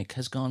pandemic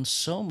has gone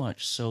so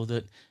much so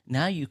that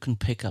now you can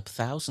pick up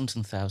thousands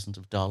and thousands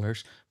of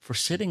dollars for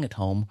sitting at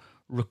home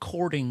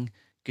recording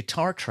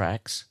guitar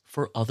tracks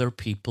for other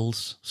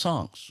people's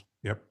songs.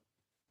 Yep.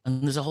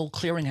 And there's a whole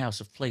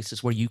clearinghouse of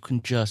places where you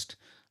can just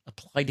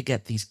apply to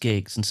get these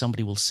gigs, and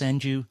somebody will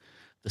send you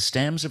the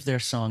stems of their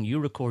song. You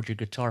record your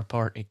guitar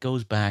part, it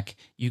goes back,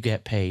 you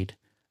get paid,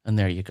 and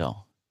there you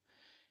go.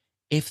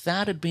 If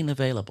that had been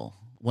available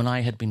when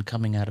I had been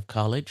coming out of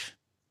college,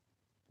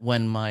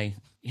 when my,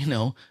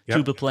 Yep.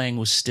 tuba playing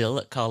was still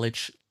at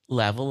college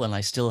level and I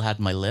still had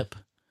my lip,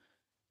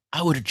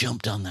 I would have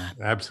jumped on that.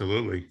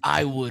 Absolutely.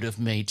 I would have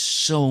made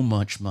so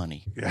much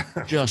money Yeah.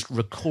 just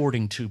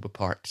recording tuba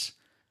parts.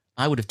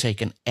 I would have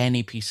taken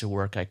any piece of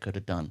work I could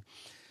have done.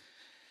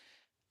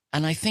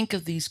 And I think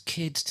of these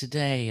kids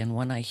today, and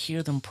when I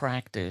hear them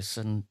practice,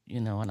 and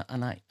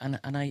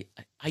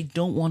I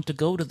don't want to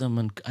go to them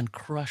and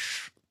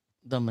crush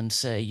them and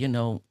say,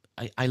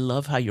 I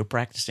love how you're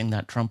practicing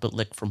that trumpet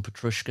lick from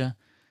Petrushka,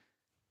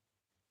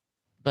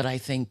 but I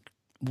think,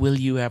 will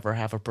you ever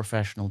have a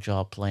professional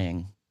job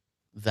playing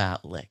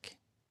that lick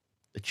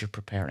that you're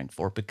preparing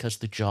for? Because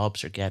the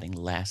jobs are getting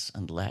less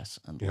and less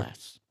and Yep.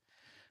 less.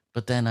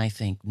 But then I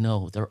think,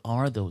 no, there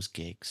are those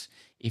gigs.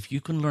 If you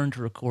can learn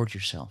to record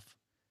yourself,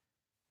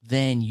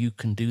 then you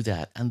can do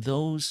that. And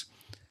those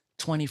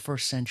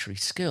 21st century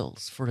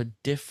skills for a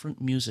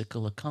different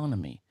musical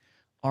economy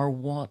are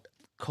what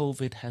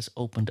COVID has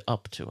opened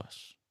up to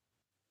us.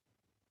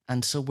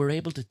 And so we're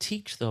able to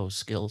teach those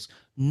skills,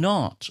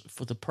 not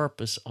for the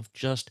purpose of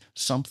just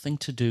something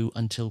to do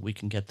until we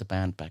can get the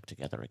band back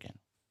together again.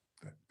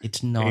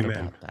 It's not Amen.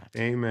 about that.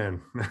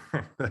 Amen.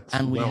 That's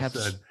And well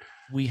said.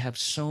 we have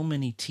so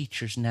many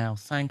teachers now,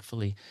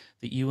 thankfully,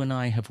 that you and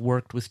I have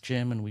worked with,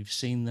 Jim, and we've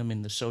seen them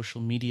in the social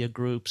media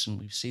groups, and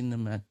we've seen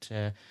them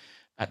at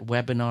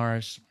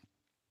webinars.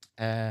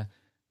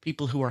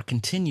 People who are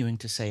continuing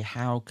to say,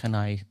 how can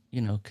I,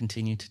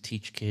 continue to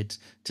teach kids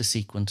to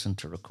sequence and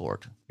to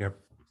record? Yep.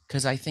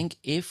 Because I think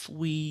there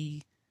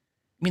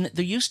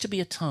used to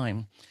be a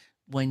time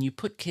when you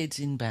put kids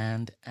in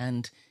band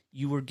and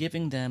you were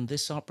giving them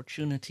this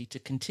opportunity to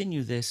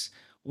continue this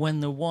when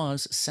there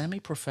was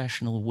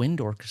semi-professional wind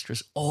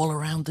orchestras all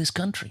around this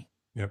country.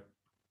 Yep.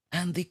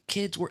 And the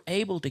kids were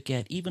able to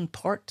get even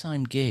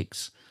part-time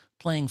gigs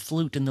playing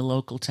flute in the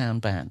local town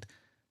band.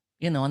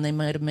 And they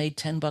might have made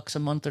 $10 a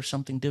month or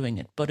something doing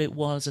it, but it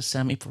was a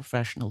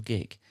semi-professional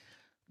gig.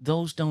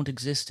 Those don't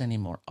exist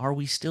anymore. Are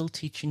we still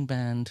teaching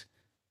band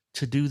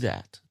to do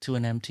that to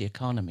an empty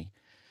economy?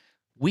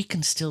 We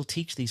can still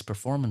teach these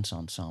performance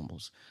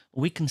ensembles.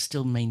 We can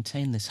still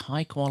maintain this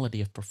high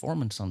quality of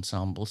performance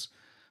ensembles,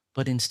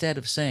 but instead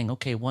of saying,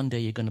 okay, one day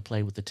you're going to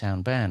play with the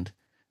town band,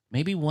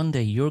 maybe one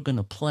day you're going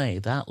to play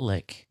that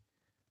lick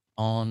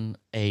on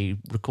a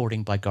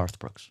recording by Garth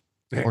Brooks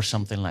or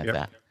something like Yep.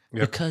 that.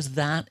 Yep. Because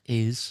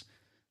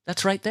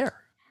that's right there.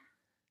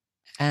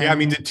 And yeah, I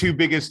mean, the two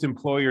biggest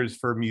employers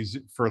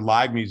for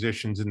live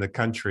musicians in the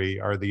country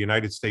are the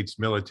United States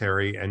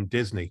military and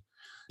Disney.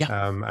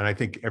 Yeah. And I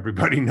think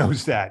everybody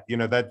knows that.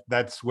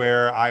 That's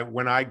where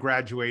when I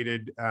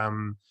graduated,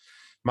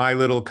 my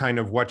little kind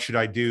of what should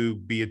I do,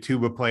 be a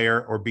tuba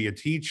player or be a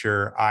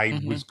teacher,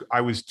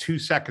 I was 2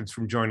 seconds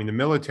from joining the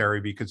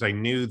military because I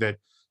knew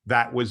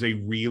that was a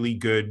really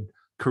good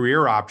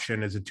career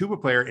option as a tuba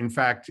player. In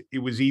fact, it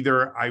was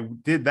either I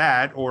did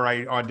that or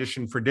I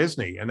auditioned for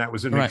Disney, and that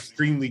was an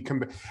extremely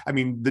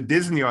the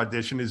Disney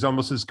audition is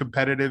almost as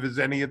competitive as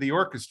any of the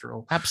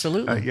orchestral.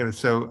 Absolutely.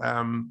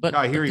 But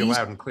I hear you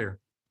loud and clear.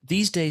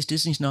 These days,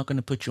 Disney's not going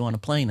to put you on a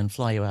plane and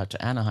fly you out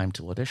to Anaheim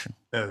to audition.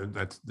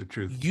 That's the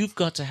truth. You've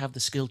got to have the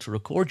skill to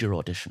record your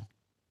audition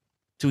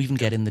to even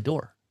get in the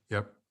door.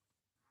 Yep.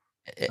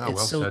 Well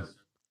said.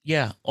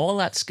 Yeah, all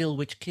that skill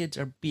which kids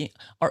are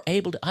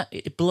able to.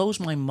 It blows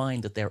my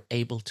mind that they're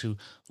able to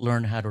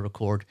learn how to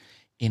record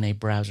in a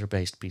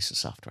browser-based piece of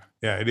software.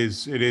 Yeah, it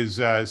is. It is,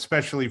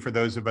 especially for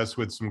those of us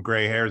with some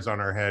gray hairs on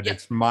our head. Yeah.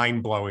 It's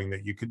mind-blowing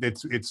that you could.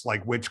 It's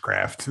like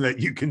witchcraft that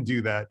you can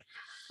do that.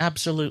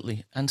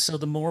 Absolutely, and so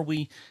the more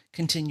we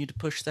continue to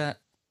push that,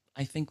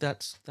 I think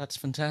that's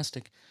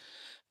fantastic.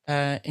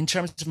 In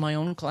terms of my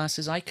own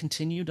classes, I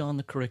continued on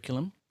the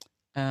curriculum,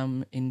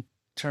 in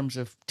terms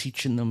of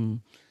teaching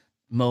them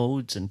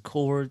modes and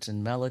chords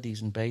and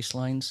melodies and bass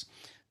lines.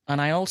 And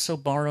I also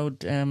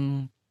borrowed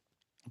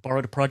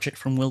a project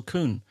from Will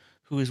Kuhn,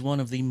 who is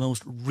one of the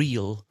most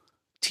real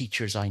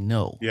teachers I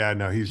know. Yeah,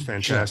 no, he's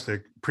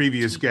fantastic.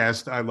 Previous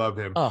guest, I love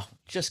him. Oh,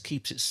 just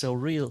keeps it so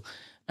real.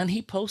 And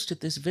he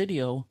posted this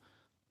video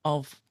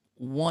of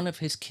one of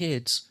his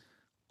kids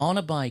on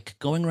a bike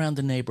going around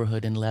the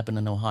neighborhood in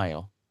Lebanon,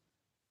 Ohio.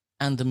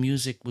 And the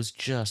music was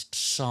just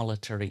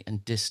solitary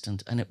and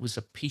distant. And it was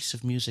a piece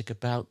of music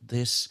about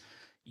this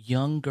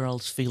young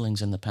girl's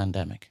feelings in the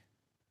pandemic.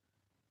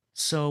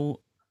 So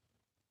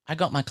I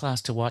got my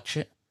class to watch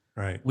it.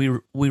 Right.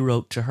 We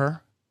wrote to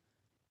her.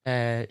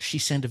 She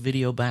sent a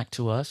video back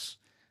to us.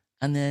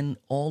 And then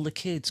all the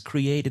kids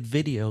created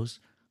videos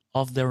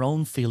of their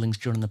own feelings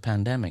during the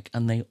pandemic,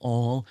 and they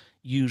all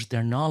used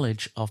their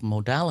knowledge of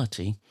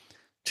modality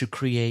to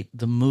create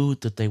the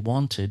mood that they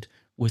wanted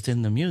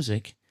within the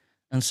music.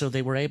 And so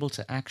they were able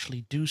to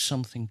actually do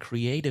something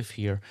creative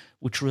here,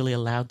 which really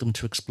allowed them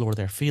to explore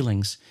their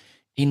feelings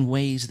in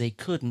ways they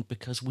couldn't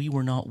because we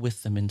were not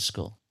with them in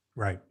school.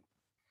 Right.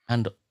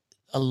 And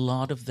a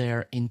lot of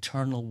their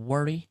internal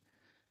worry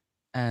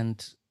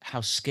and how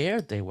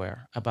scared they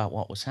were about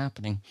what was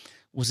happening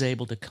was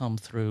able to come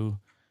through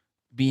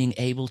being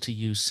able to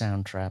use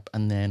Soundtrap.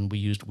 And then we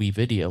used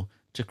WeVideo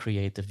to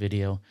create the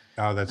video.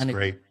 Oh, that's and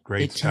great.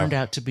 It Stuff. turned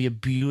out to be a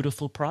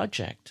beautiful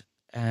project.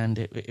 And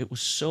it was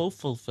so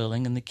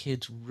fulfilling, and the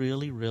kids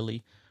really,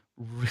 really,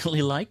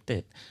 really liked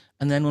it.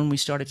 And then when we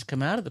started to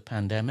come out of the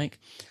pandemic,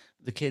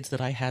 the kids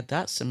that I had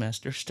that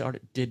semester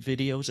did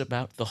videos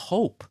about the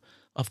hope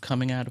of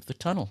coming out of the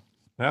tunnel.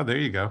 Oh, there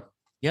you go.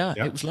 Yeah,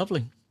 It was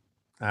lovely.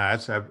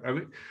 That's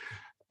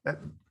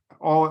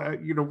all.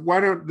 Why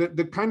don't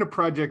the kind of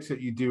projects that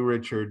you do,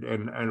 Richard?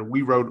 And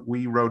we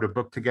wrote a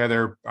book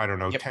together. I don't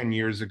know, 10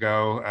 years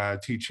ago,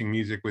 teaching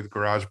music with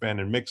GarageBand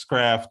and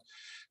Mixcraft.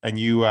 And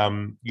you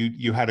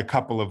had a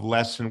couple of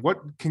lessons.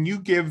 What can you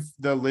give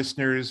the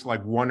listeners,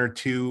 like one or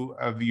two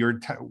of your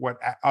what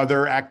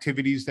other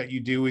activities that you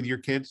do with your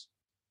kids?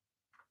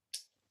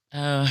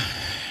 That's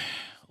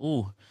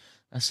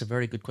a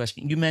very good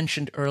question. You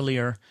mentioned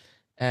earlier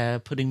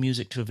putting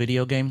music to a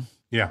video game.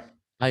 Yeah,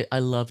 I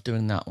love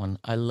doing that one.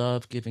 I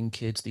love giving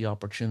kids the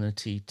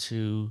opportunity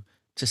to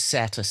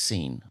set a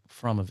scene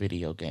from a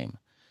video game.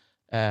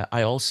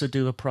 I also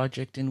do a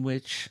project in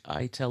which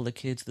I tell the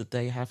kids that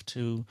they have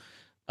to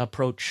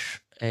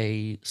approach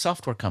a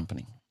software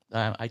company.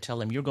 I tell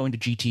them, you're going to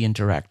GT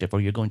Interactive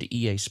or you're going to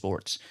EA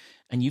Sports,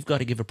 and you've got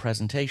to give a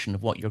presentation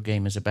of what your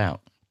game is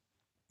about.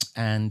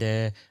 And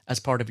as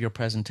part of your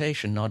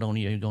presentation, not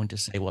only are you going to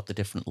say what the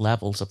different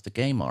levels of the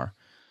game are,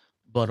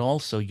 but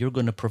also you're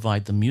going to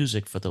provide the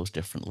music for those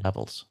different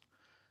levels.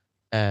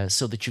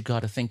 So that you've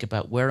got to think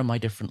about, where are my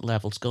different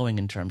levels going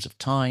in terms of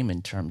time,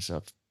 in terms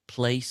of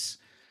place,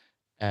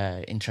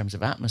 in terms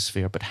of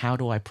atmosphere, but how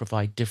do I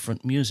provide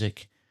different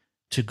music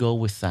to go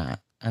with that?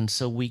 And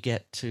so we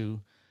get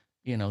to,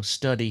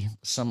 study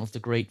some of the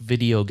great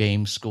video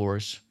game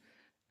scores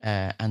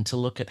and to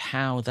look at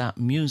how that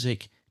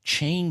music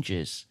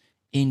changes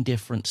in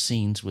different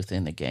scenes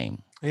within a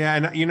game. Yeah,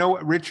 and you know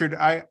what, Richard,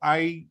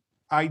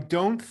 I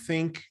don't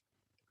think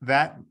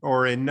that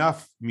or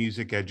enough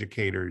music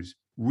educators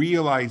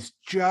realize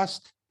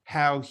just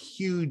how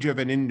huge of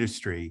an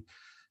industry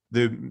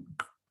the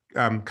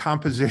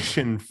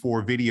composition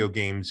for video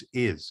games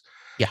is.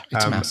 Yeah,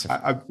 it's massive.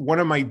 One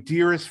of my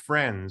dearest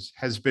friends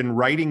has been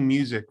writing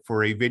music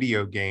for a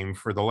video game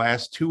for the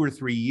last 2 or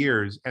 3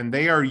 years, and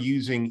they are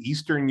using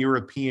Eastern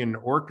European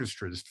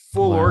orchestras,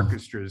 full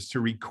orchestras, to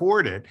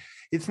record it.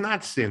 It's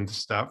not synth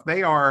stuff.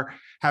 They are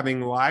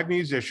having live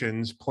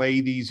musicians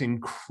play these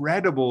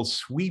incredible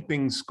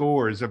sweeping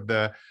scores of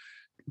the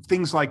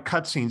things like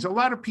cutscenes. A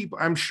lot of people,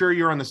 I'm sure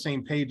you're on the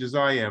same page as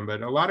I am,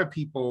 but a lot of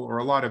people or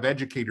a lot of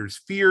educators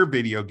fear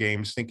video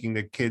games, thinking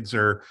that kids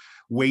are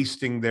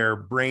wasting their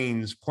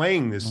brains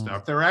playing this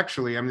stuff. They're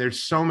actually,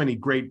 there's so many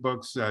great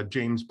books,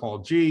 James Paul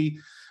G,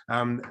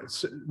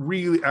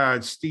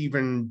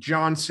 Stephen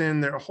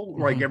Johnson, their whole,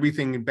 like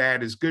Everything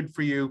Bad is Good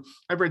for You.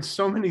 I've read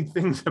so many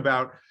things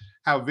about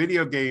how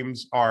video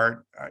games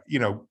are,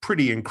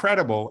 pretty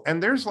incredible.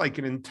 And there's like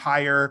an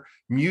entire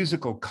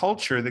musical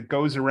culture that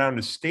goes around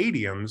to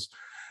stadiums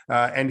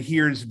and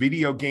hears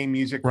video game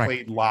music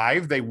played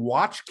live. They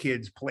watch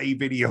kids play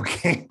video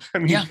games.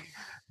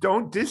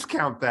 Don't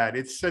discount that.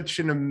 It's such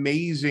an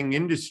amazing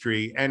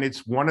industry, and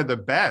it's one of the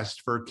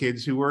best for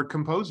kids who are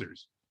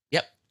composers.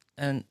 Yep.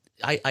 And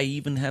I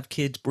even have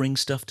kids bring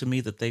stuff to me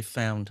that they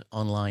found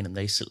online, and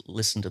they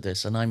listen to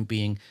this, and I'm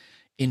being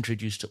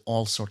introduced to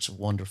all sorts of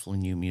wonderful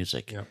new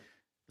music. Yep.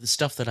 The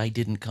stuff that I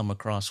didn't come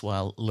across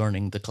while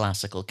learning the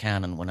classical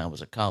canon when I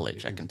was at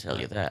college, I can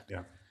tell you that.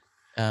 Yeah.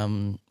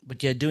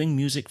 But yeah, doing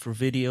music for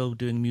video,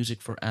 doing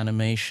music for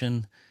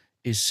animation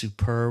is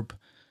superb.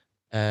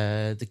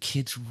 The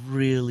kids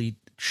really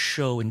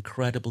show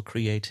incredible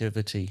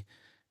creativity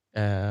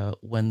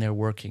when they're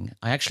working.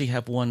 I actually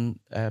have one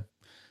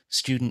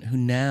student who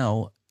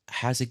now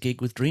has a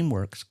gig with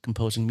DreamWorks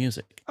composing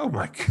music. Oh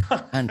my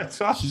God, and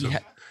that's awesome.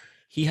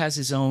 He has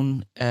his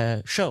own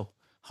show,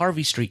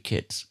 Harvey Street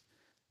Kids.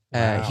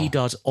 Wow. He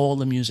does all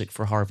the music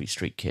for Harvey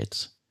Street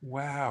Kids.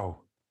 Wow.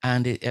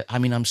 And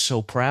I'm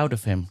so proud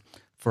of him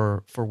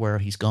for where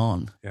he's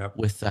gone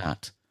with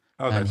that.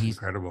 Oh, that's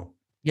incredible.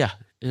 Yeah,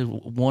 a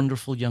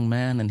wonderful young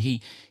man, and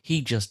he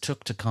just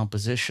took to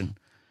composition.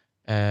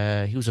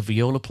 He was a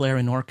viola player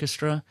in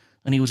orchestra,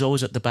 and he was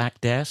always at the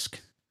back desk,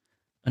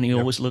 and he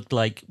always looked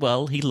like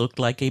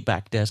a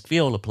back desk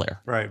viola player.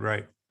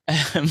 Right.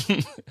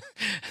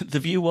 The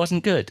view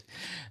wasn't good.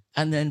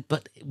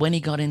 But when he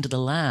got into the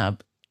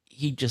lab,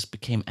 he just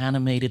became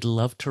animated,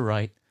 loved to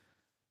write.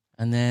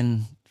 And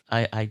then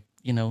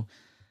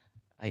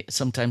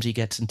sometimes he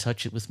gets in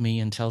touch with me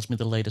and tells me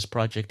the latest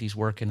project he's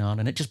working on,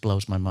 and it just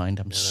blows my mind.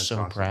 I'm so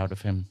awesome. proud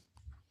of him.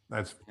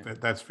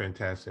 That's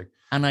fantastic.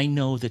 And I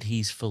know that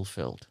he's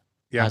fulfilled.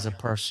 Yeah. As a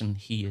person,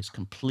 he is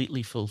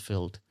completely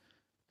fulfilled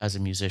as a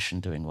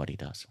musician doing what he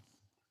does.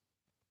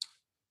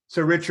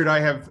 So, Richard, I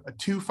have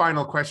two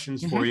final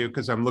questions for Mhm. you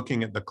because I'm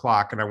looking at the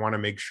clock and I want to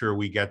make sure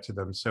we get to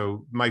them.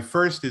 So, my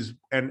first is,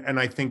 and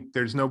I think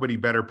there's nobody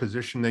better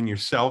positioned than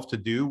yourself to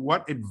do.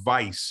 What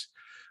advice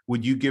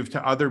would you give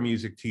to other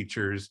music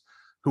teachers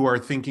who are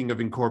thinking of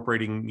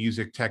incorporating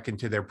music tech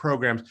into their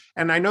programs?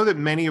 And I know that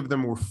many of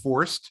them were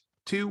forced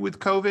to with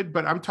COVID,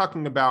 but I'm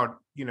talking about,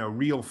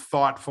 real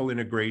thoughtful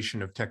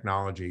integration of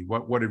technology.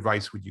 What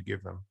advice would you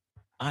give them?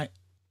 I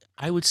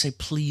would say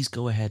please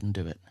go ahead and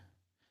do it.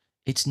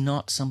 It's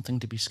not something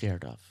to be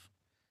scared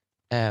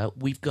of.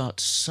 We've got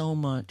so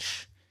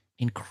much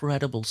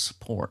incredible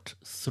support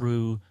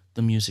through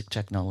the music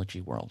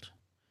technology world.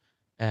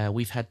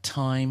 We've had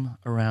time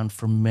around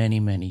for many,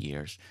 many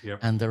years. Yep.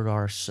 And there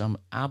are some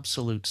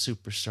absolute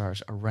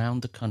superstars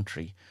around the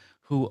country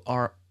who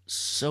are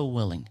so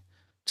willing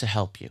to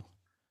help you.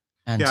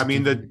 And Yeah, I to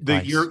mean, give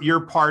you advice.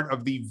 you're part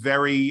of the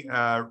very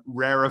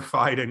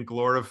rarefied and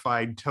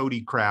glorified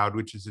Toady crowd,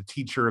 which is a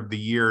teacher of the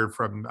year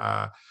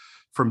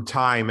from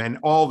Time, and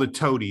all the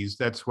Toadies.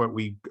 That's what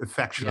we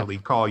affectionately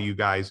call you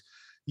guys.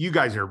 You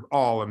guys are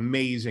all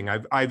amazing.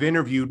 I've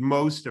interviewed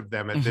most of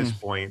them at this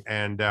point,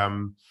 and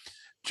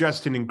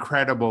just an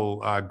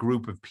incredible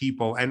group of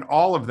people, and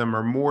all of them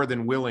are more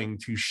than willing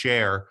to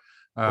share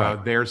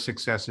their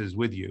successes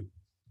with you.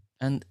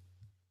 And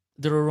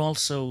there are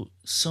also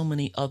so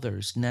many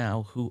others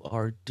now who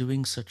are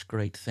doing such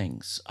great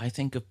things. I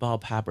think of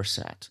Bob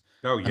Habersat.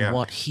 Oh, yeah. And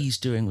what he's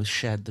doing with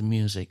Shed the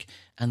Music,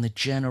 and the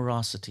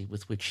generosity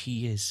with which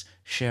he is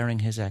sharing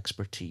his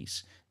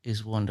expertise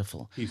is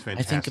wonderful. He's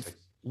fantastic. I think of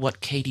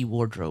what Katie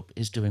Wardrobe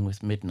is doing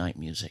with Midnight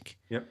Music.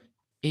 Yep.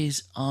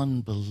 Is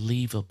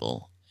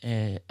unbelievable.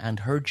 And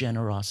her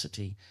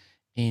generosity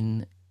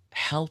in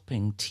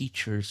helping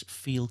teachers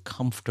feel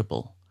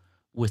comfortable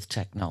with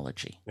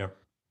technology. Yep.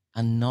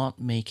 And not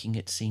making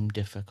it seem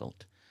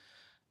difficult.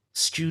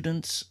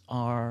 Students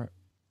are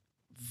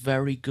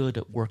very good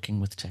at working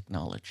with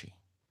technology,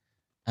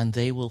 and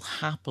they will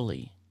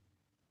happily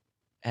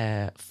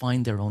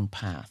find their own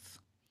path.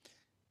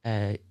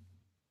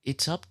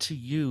 It's up to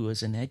you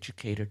as an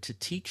educator to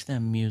teach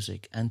them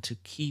music and to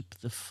keep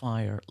the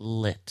fire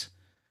lit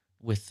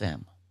with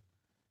them,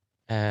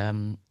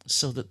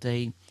 so that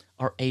they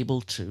are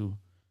able to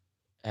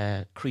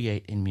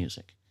create in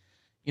music.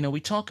 We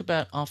talk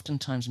about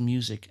oftentimes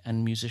music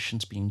and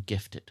musicians being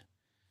gifted.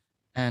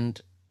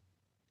 And,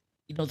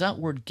 that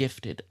word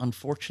gifted,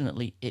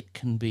 unfortunately, it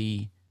can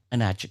be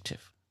an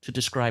adjective to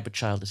describe a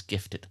child as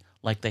gifted,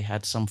 like they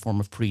had some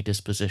form of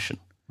predisposition.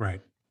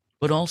 Right.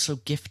 But also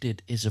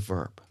gifted is a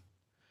verb.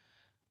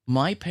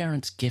 My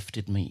parents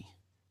gifted me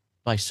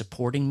by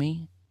supporting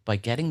me, by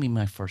getting me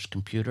my first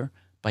computer,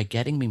 by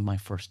getting me my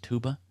first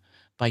tuba,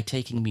 by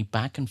taking me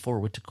back and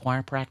forward to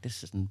choir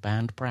practices and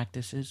band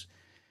practices.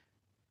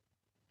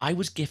 I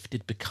was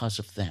gifted because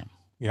of them.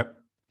 Yep.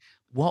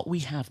 What we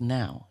have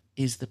now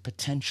is the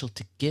potential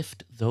to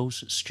gift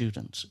those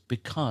students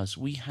because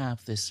we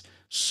have this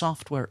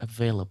software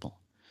available.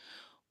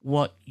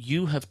 What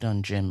you have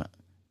done, Jim,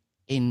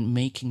 in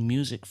making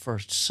Music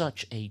First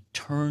such a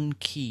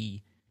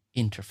turnkey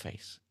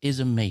interface is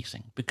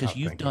amazing because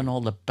you've done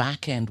all the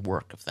back-end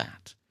work of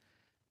that.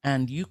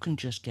 And you can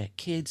just get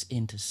kids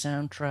into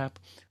Soundtrap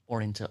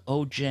or into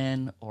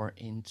OGen or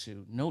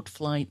into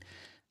Noteflight,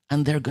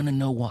 and they're going to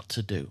know what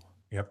to do.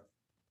 Yep.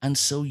 And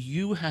so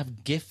you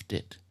have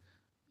gifted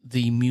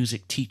the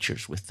music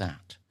teachers with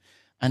that.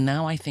 And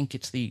now I think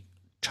it's the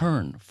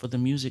turn for the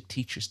music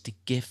teachers to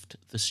gift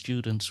the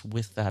students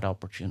with that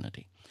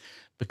opportunity.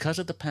 Because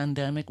of the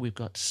pandemic, we've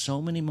got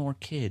so many more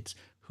kids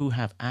who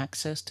have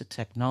access to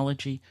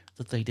technology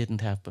that they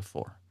didn't have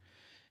before.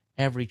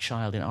 Every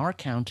child in our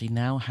county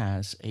now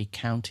has a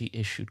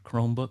county-issued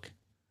Chromebook,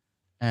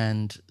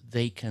 and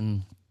they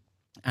can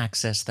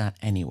access that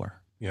anywhere.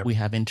 Yep. We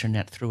have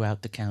internet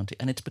throughout the county,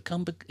 and it's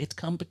come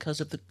because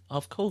of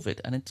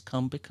COVID, and it's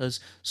come because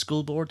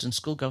school boards and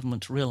school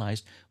governments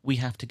realized we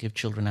have to give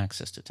children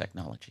access to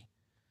technology.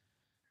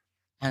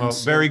 And well,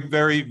 very,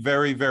 very,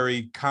 very,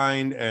 very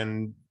kind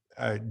and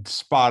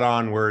spot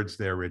on words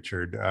there,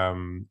 Richard.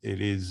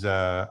 It is.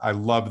 I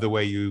love the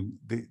way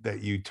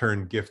that you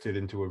turned gifted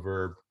into a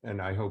verb, and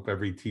I hope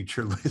every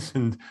teacher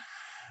listened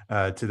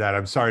to that.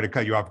 I'm sorry to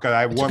cut you off, because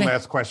I have one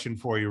last question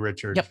for you,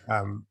 Richard. Yep.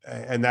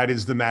 And that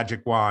is the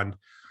magic wand.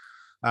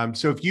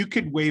 So if you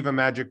could wave a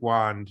magic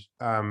wand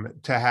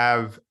to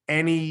have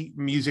any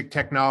music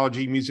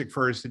technology, Music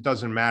First, it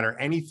doesn't matter,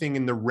 anything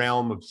in the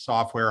realm of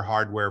software,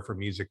 hardware for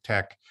music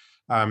tech,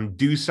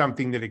 do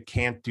something that it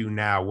can't do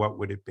now, what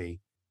would it be?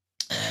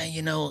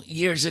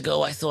 Years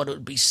ago, I thought it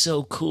would be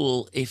so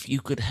cool if you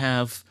could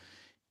have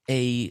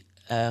a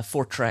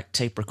 4-track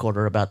tape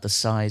recorder about the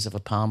size of a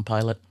Palm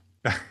Pilot.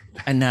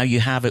 And now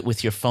you have it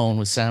with your phone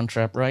with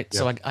Soundtrap, right? Yep.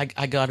 So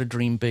I got to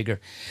dream bigger.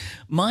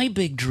 My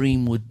big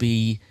dream would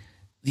be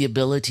the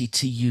ability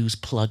to use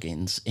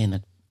plugins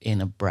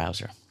in a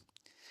browser.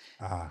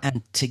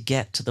 and to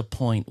get to the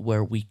point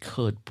where we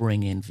could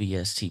bring in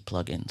VST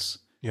plugins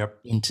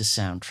into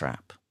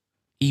Soundtrap,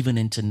 even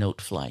into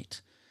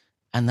Noteflight.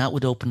 And that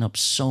would open up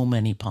so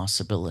many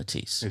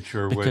possibilities. It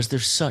sure because would.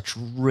 There's such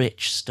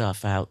rich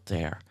stuff out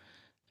there.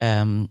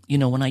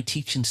 When I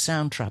teach in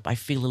Soundtrap, I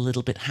feel a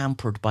little bit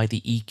hampered by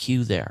the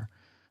EQ there.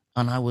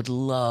 And I would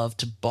love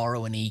to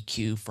borrow an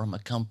EQ from a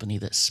company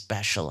that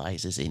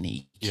specializes in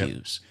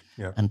EQs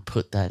and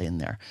put that in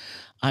there.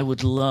 I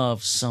would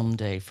love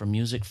someday for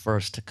Music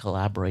First to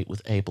collaborate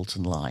with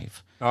Ableton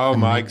Live. Oh,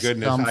 my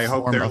goodness. I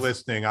hope they're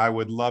listening. I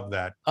would love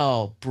that.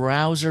 Oh,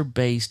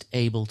 browser-based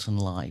Ableton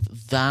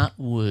Live. That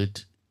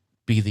would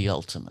be the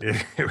ultimate.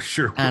 It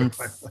sure would.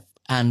 would.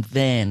 And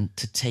then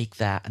to take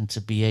that and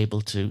to be able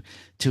to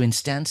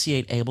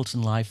instantiate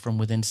Ableton Live from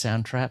within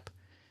Soundtrap,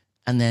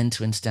 and then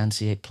to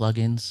instantiate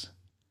plugins.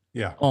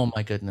 Yeah. Oh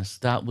my goodness,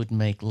 that would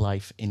make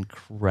life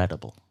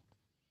incredible.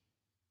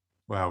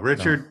 Wow,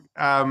 Richard,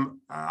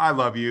 I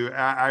love you.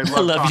 I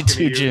love you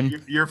too,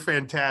 Jim. You're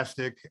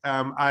fantastic.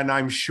 And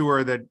I'm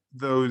sure that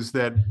those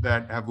that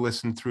have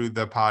listened through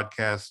the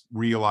podcast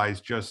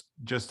realize just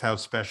how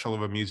special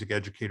of a music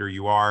educator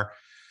you are.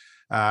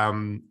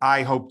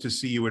 I hope to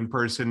see you in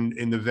person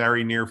in the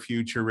very near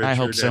future, Richard. I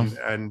hope so.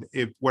 And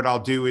what I'll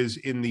do is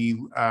in the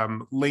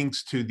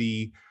links to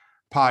the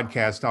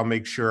podcast, I'll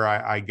make sure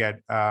I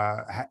get,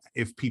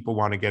 if people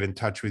want to get in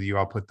touch with you,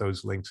 I'll put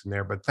those links in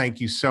there. But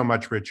thank you so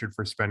much, Richard,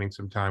 for spending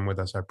some time with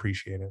us. I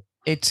appreciate it.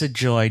 It's a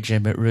joy,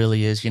 Jim. It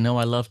really is. I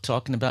love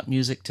talking about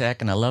music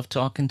tech, and I love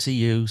talking to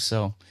you.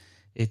 So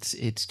it's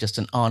just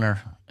an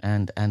honor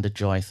and a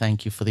joy.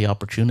 Thank you for the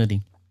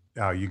opportunity.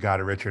 Oh, you got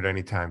it, Richard.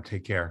 Anytime.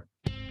 Take care.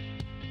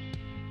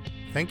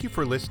 Thank you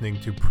for listening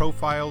to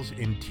Profiles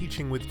in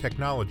Teaching with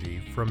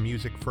Technology from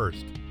Music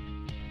First.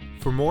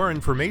 For more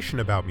information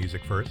about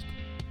Music First,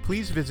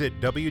 please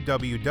visit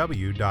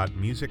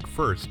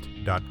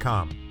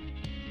www.musicfirst.com.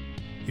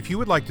 If you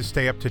would like to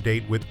stay up to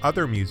date with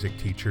other music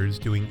teachers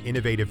doing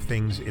innovative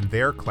things in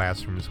their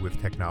classrooms with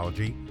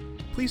technology,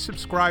 please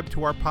subscribe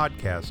to our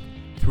podcast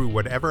through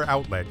whatever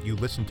outlet you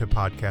listen to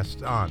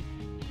podcasts on.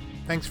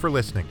 Thanks for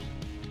listening.